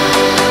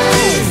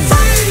 Be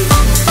free.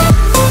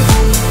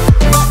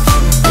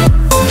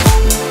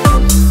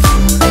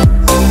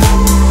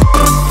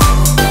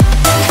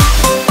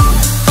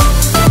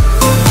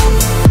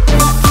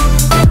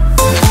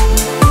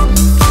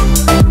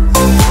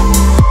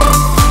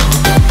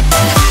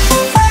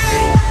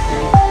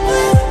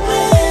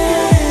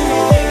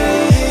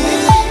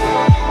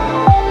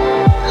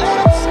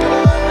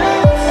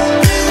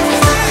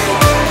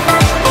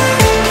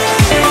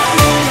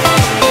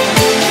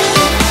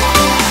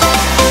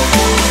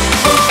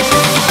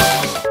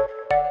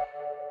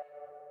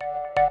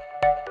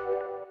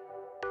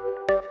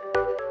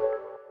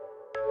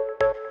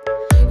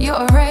 You're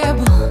a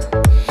rebel,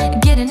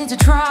 getting into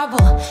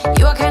trouble.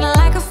 You are kinda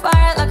like a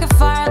fire, like a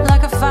fire,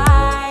 like a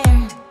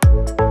fire.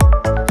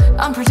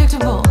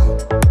 Unpredictable,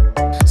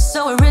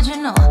 so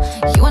original.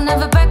 You are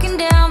never backing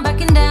down,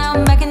 backing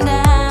down, backing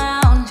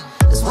down.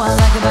 That's what I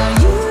like about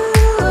you.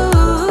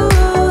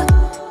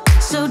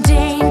 So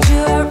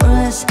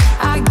dangerous,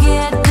 I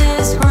get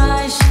this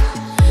rush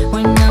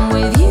when I'm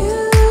with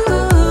you.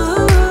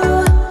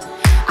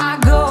 I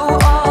go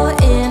all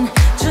in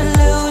to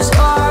lose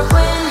or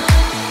win.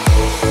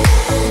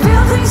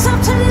 Build things up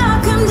to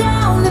knock 'em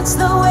down. It's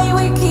the way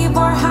we keep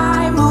our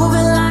high,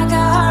 moving like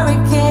a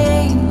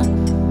hurricane.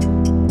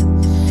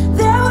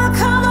 There will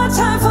come a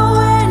time for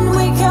when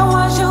we can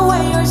wash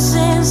away your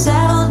sins,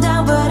 settle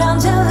down, but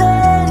until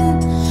then,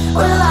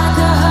 we're like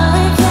a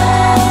hurricane.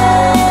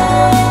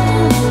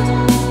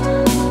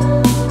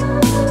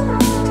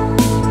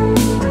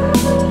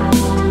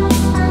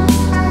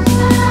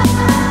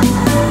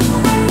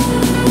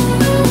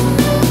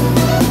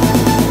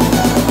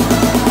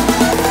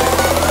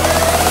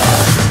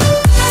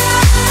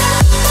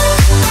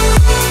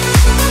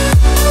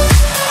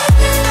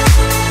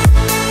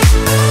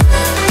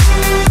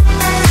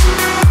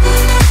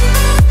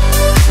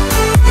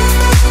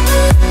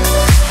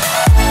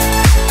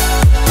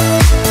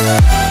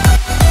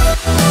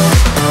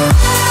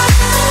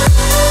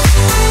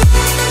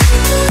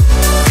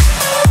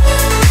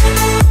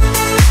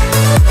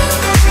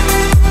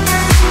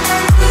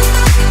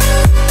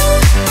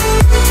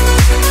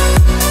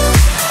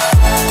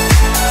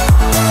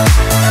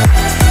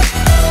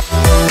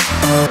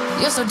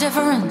 You're so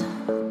different,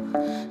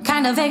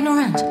 kind of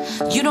ignorant.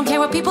 You don't care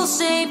what people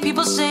say,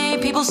 people say,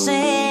 people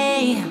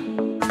say.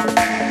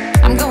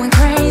 I'm going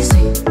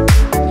crazy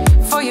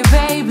for you,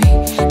 baby.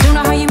 Don't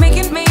know how you're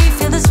making me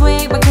feel this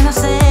way. What can I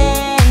say?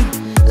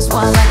 That's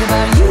what I like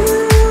about you.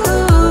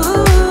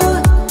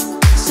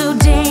 So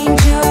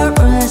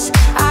dangerous,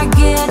 I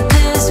get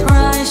this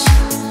rush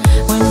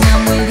when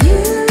I'm with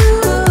you.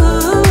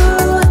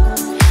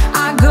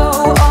 I go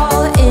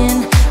all in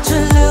to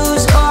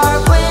lose or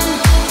win.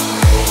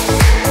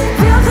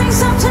 Build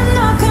things up to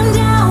knock 'em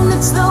down.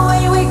 It's the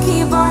way we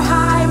keep our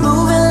high,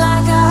 moving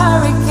like a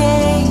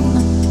hurricane.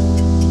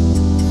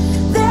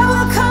 There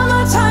will come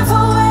a time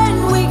for when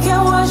we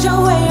can wash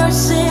away our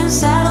sins,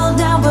 settle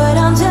down, but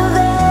until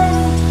then,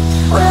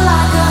 we're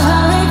like a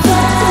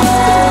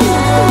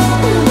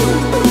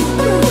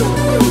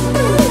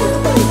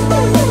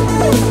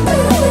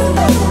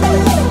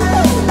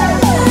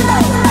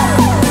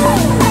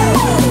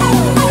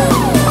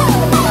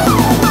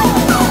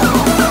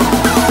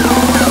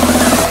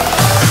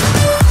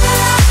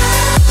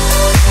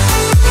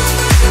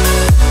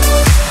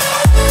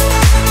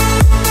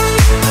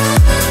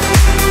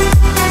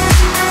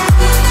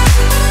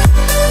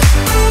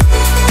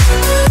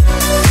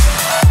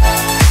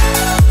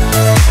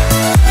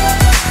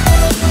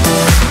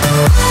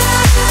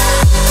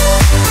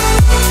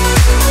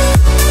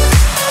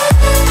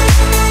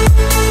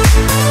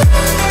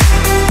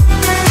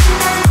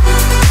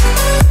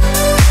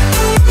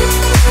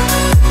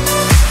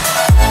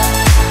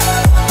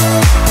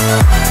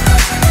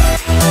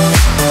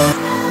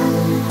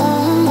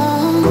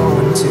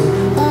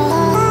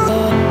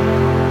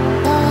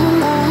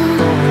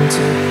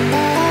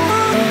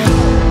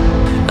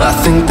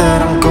I think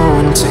that I'm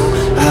going to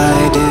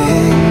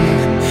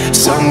hiding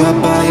somewhere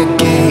by a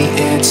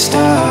gated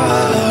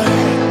star.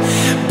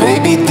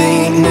 Baby,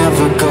 they ain't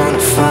never gonna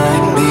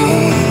find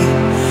me.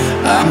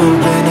 I'm a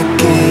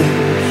renegade.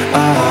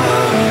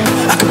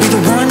 I could be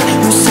the one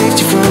who saved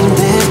you from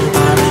this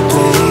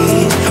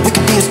place. We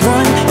could be as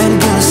one and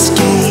we'll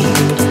escape.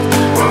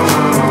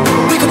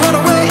 We could run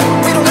away,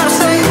 we don't gotta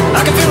stay.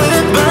 I can feel it,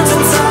 it burns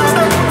inside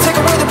me. Take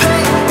away the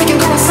pain, we can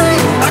go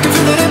insane. I can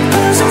feel it, it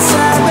burns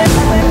inside me.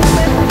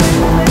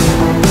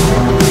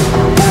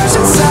 Burns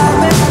inside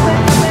me.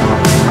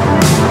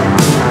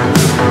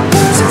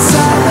 Burns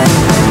inside me.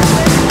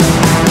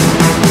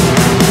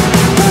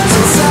 Burns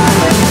inside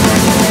me.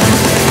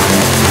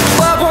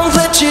 I won't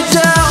let you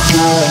down.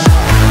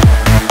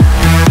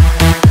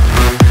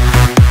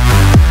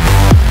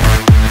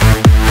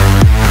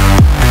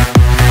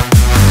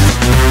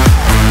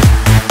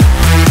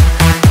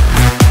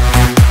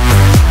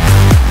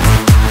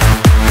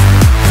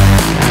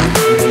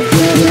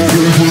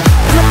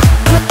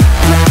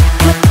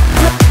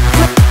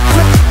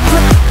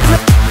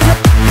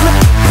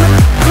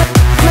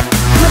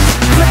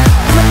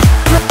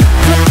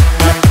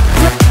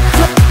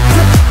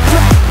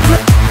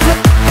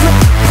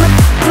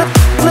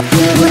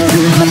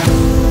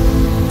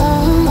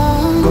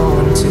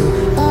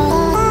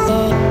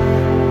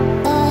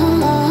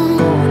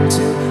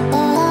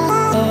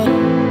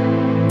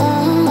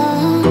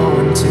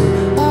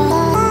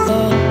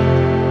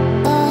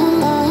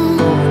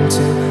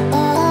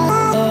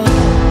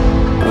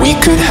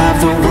 could have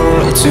the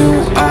world to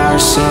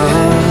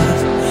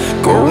ourselves,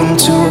 going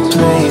to a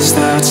place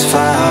that's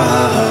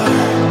far,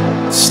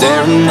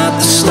 staring at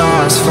the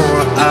stars for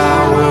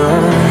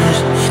hours,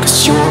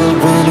 'cause you're a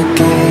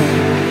renegade.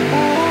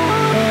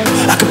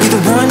 I could be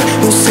the one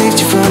who saved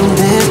you from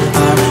this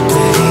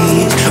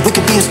place. We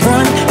could be as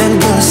one and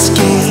we'll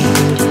escape.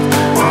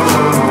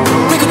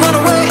 We could run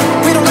away,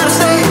 we don't gotta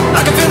stay.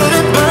 I can feel it,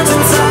 it burns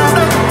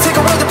inside. Take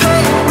away the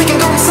pain, we can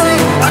go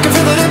insane. I can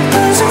feel it, it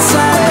burns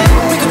inside.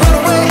 We could run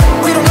away,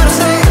 we don't gotta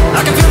stay.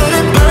 I can feel it,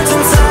 it burns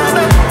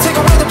inside. Take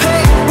away the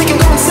pain, we can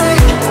go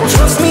insane.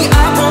 Trust me,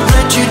 I won't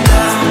let you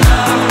down.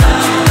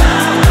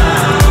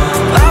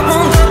 I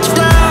won't let you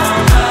down.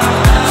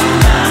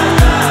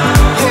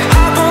 Yeah,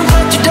 I won't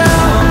let you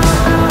down.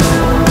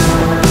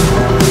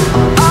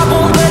 I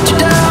won't let you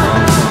down.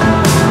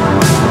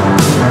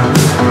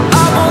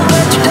 I won't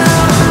let you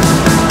down.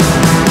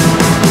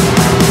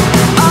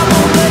 I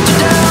won't let you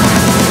down.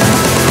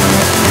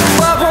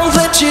 I won't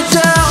let you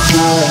down.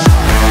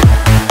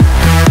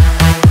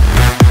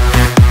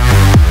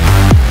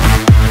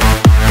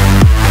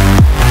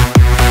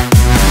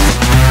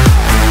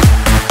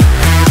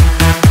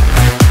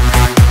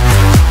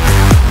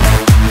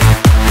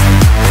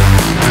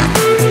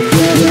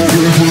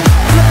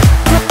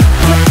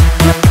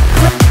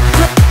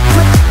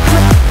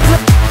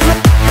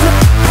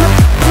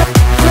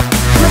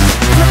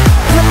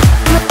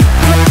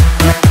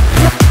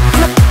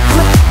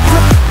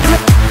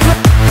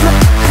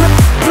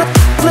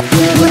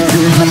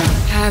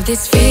 Have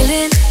this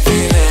feeling,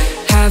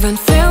 haven't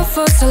felt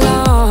for so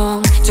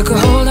long. Took a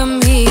hold of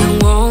me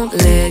and won't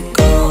let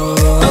go.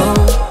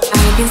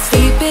 I've been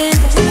sleeping,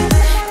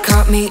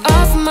 caught me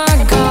off my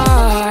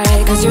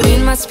guard, 'cause you're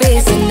in my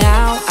space and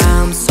now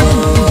I'm so.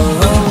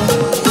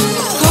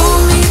 Pull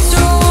me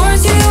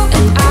towards you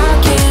and I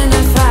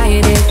cannot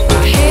fight it.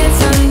 My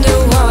head's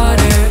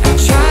underwater, I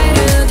try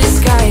to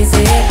disguise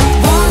it.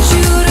 Want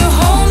you to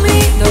hold me,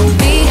 though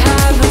we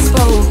haven't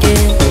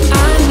spoken.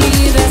 I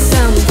need that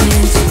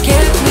something to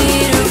get me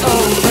to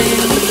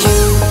open.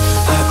 You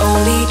are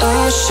only a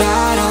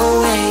shot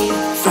away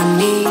from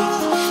me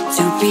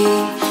to be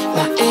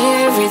my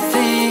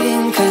everything.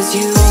 'Cause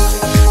you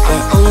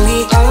are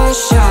only a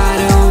shot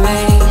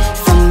away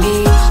from me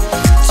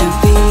to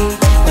be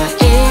my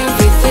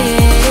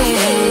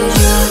everything.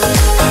 You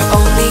are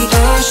only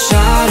a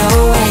shot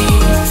away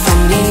from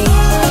me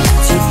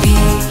to be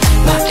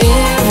my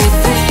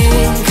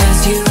everything.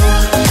 'Cause you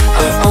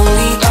are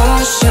only a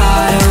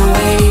shot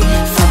away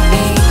from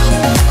me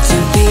to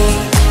be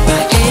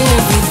my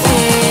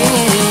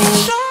everything.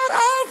 Shot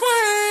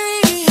away.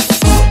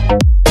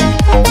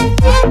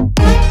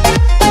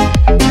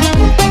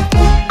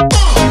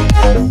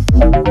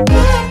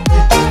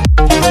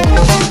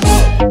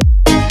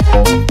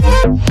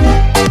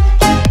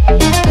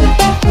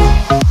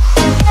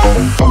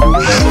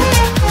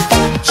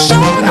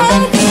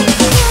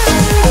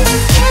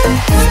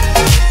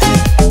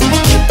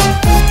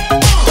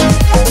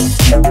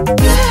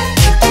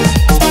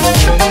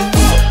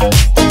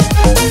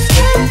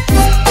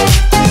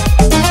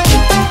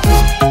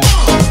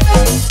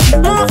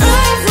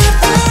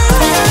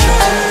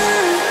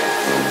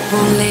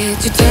 Won't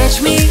let you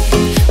touch me,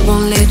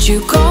 won't let you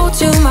go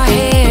to my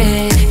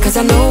head, 'cause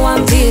I know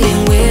I'm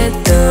dealing with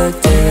the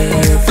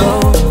devil.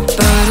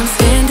 But I'm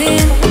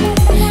standing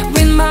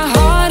with my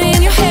heart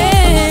in your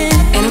hand,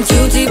 and I'm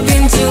too deep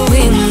into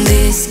in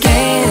this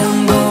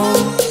gamble.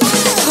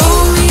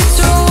 Pull me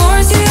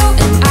towards you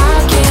and I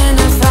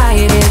cannot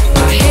fight it.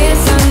 My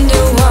head's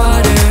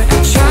underwater, I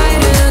try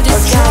to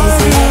disguise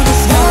it.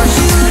 Want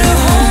you to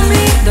hold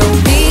me, though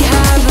we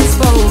haven't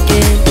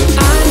spoken.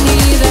 I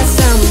need that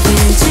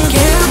something to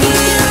get me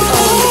to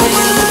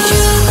open.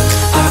 You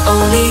are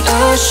only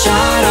a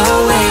shot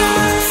away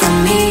from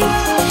me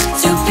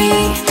to be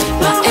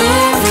my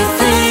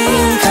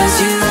everything. 'Cause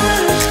you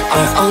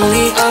are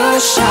only a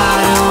shot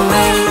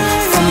away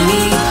from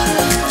me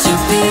to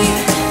be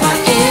my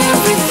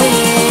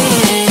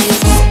everything.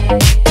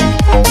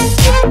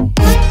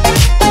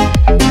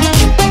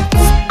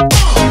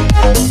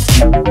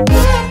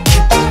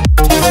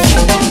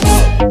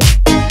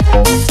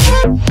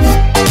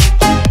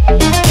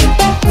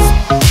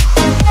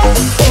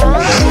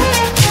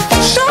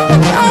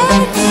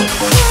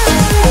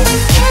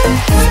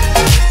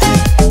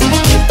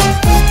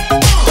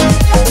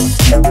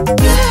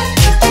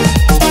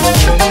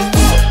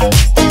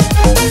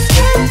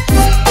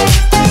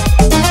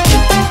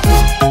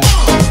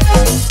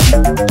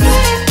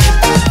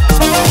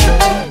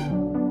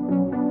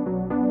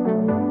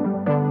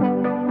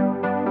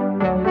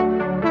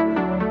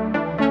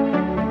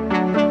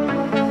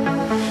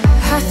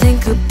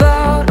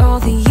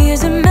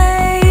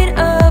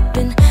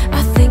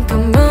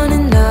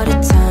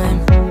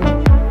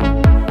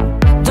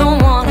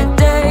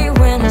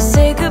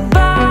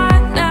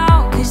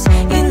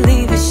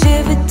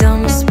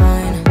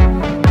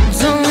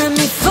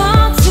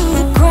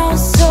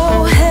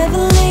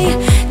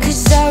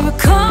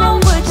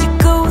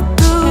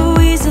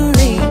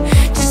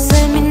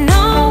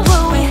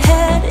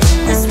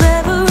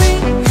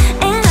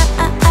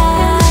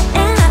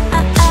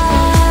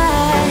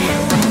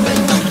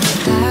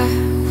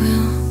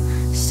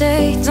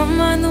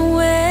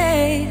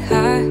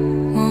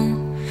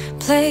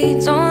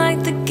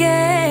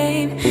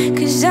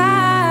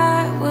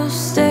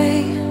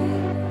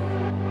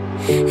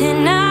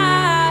 and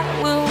I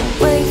will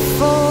wait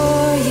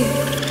for you.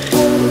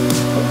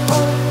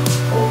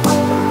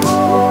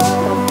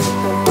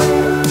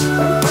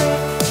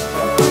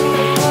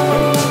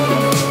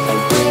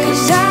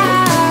 'Cause I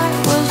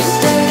will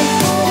stay,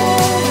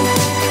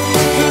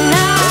 and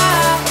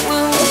I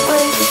will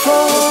wait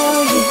for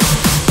you.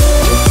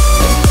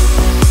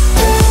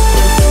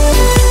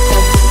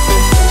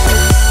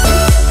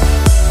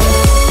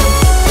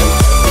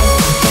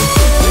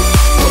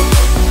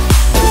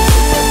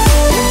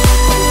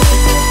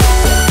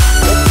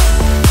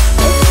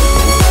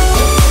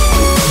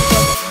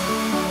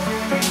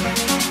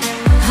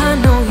 I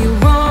know you're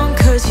wrong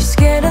 'cause you're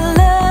scared of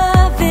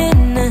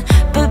loving,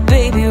 but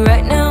baby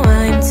right now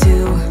I'm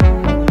too.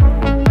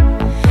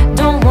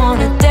 Don't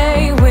want a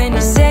day when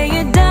you say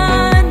you're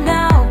done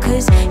now,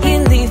 'cause you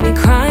leave me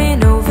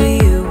crying over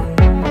you.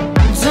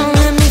 Don't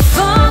let me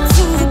fall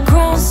to the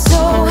ground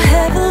so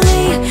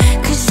heavily,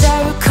 'cause I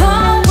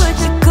recall what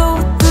you go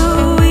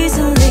through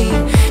easily.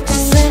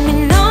 Just let me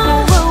know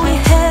where we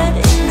head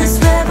in this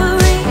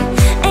reverie,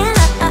 and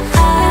I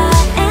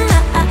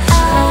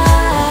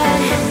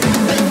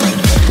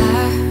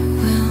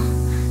will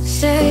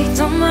say,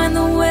 don't mind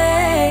the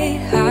wait.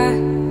 I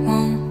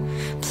won't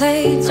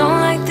play, don't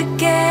like the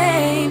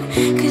game,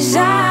 'cause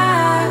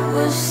I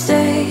will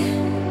stay,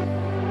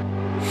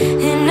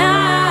 and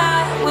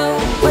I will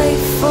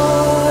wait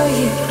for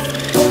you.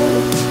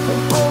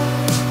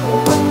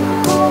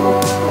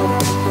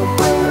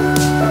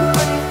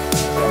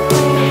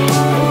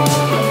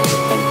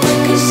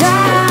 'Cause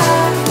I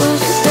will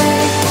stay,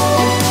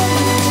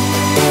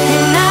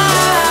 and I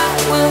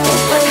will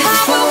wait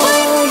for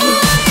you.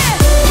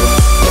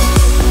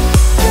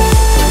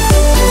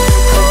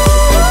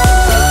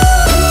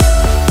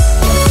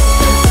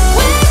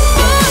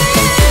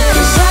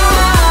 'Cause I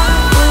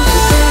will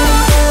stay,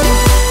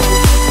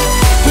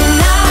 and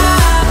I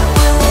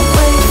will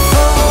wait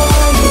for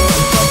you.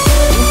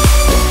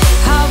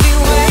 I'll be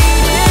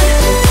waiting,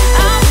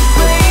 I'll be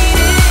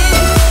waiting,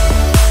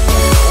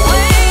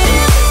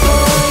 waiting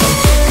for you.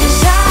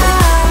 'Cause I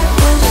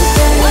will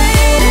stay,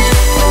 waiting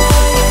for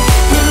you,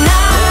 and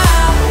I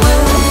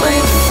will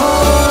wait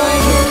for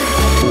you.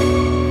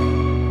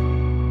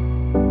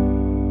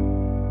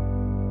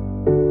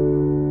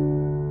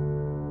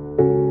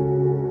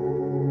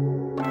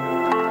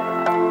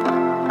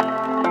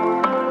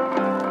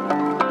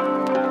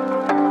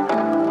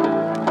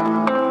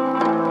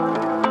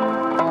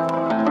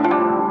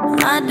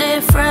 My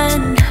dear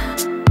friend,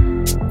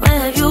 where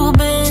have you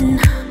been?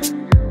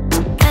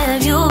 Where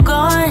have you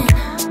gone?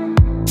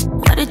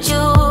 What did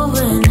you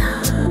win?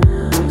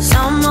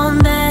 Someone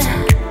there,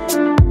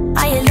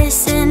 are you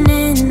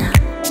listening?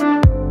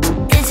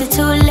 Is it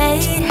too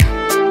late?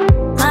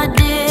 My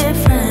dear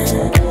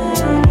friend,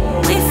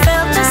 we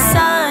felt the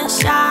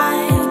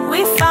sunshine, we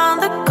found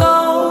the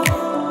gold.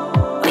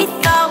 We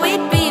thought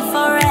we'd be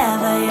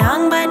forever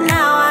young, but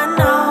now I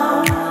know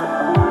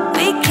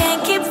we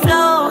can't keep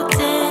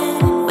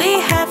floating, we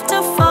have to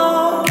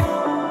fall.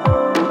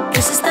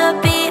 This is the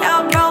beat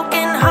of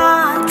broken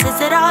hearts, is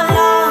it all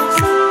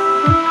lost?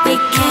 We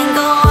can't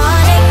go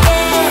on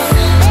again,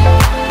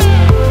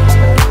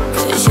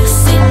 'cause you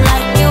seem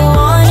like you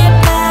want it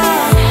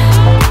bad.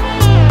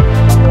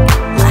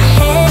 My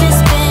head is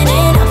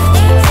spinning off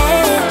the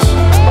edge,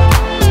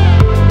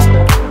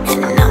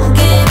 and I'm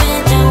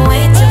giving in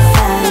way too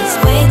fast,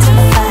 way too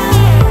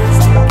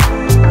fast.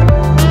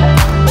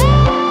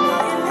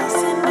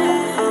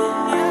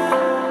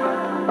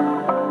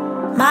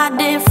 My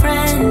dear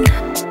friend,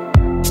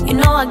 you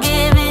know I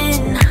give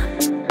in.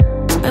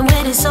 Been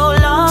waiting so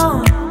long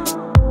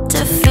to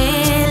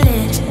feel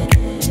it.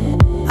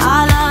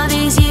 All of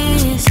these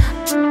years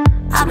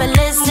I've been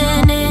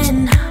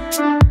listening.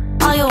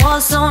 Are you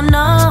all so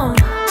numb?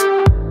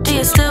 Do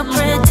you still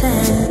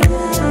pretend?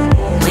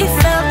 We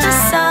felt the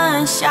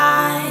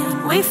sunshine,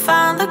 we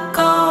found the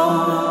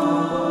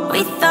gold.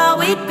 We thought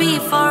we'd be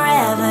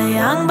forever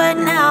young, but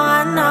now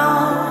I know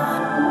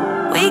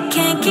we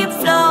can't keep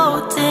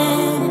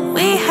floating,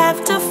 we have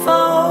to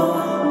fall.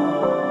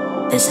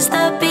 This is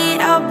the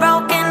beat of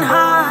broken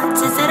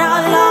hearts, is it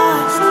all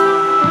lost?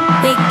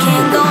 We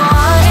can't go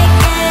on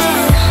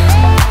again,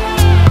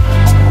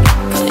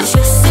 'cause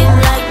you seem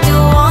like you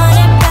want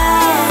it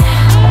bad.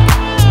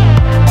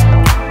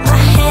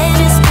 My head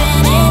is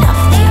spinning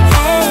off the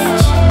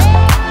edge,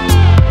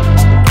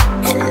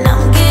 and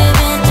I'm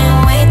giving in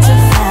way too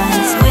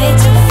fast, way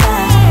too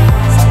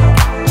fast.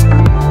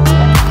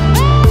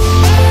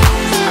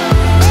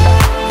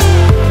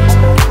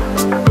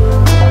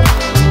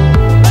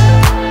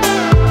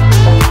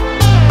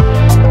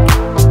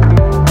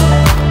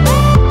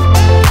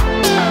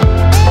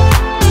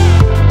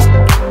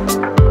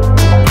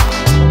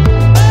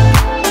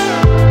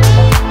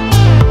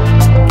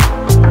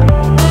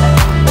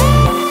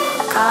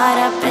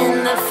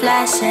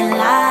 flashing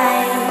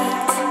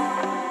light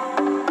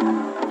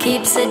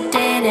keeps it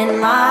dead in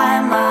my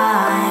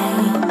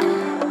mind,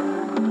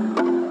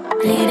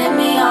 leading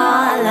me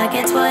on like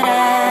it's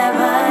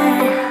whatever.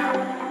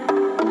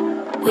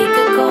 We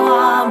could go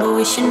on, but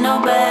we should know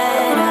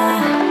better.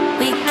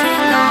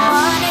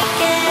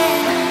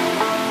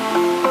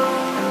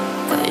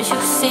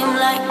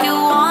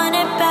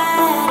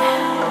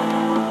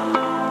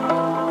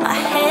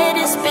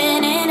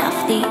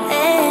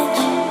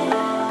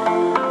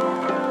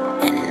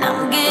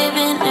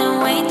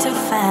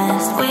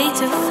 fast, way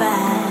too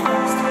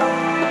fast.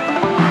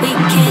 We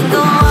can't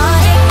go on.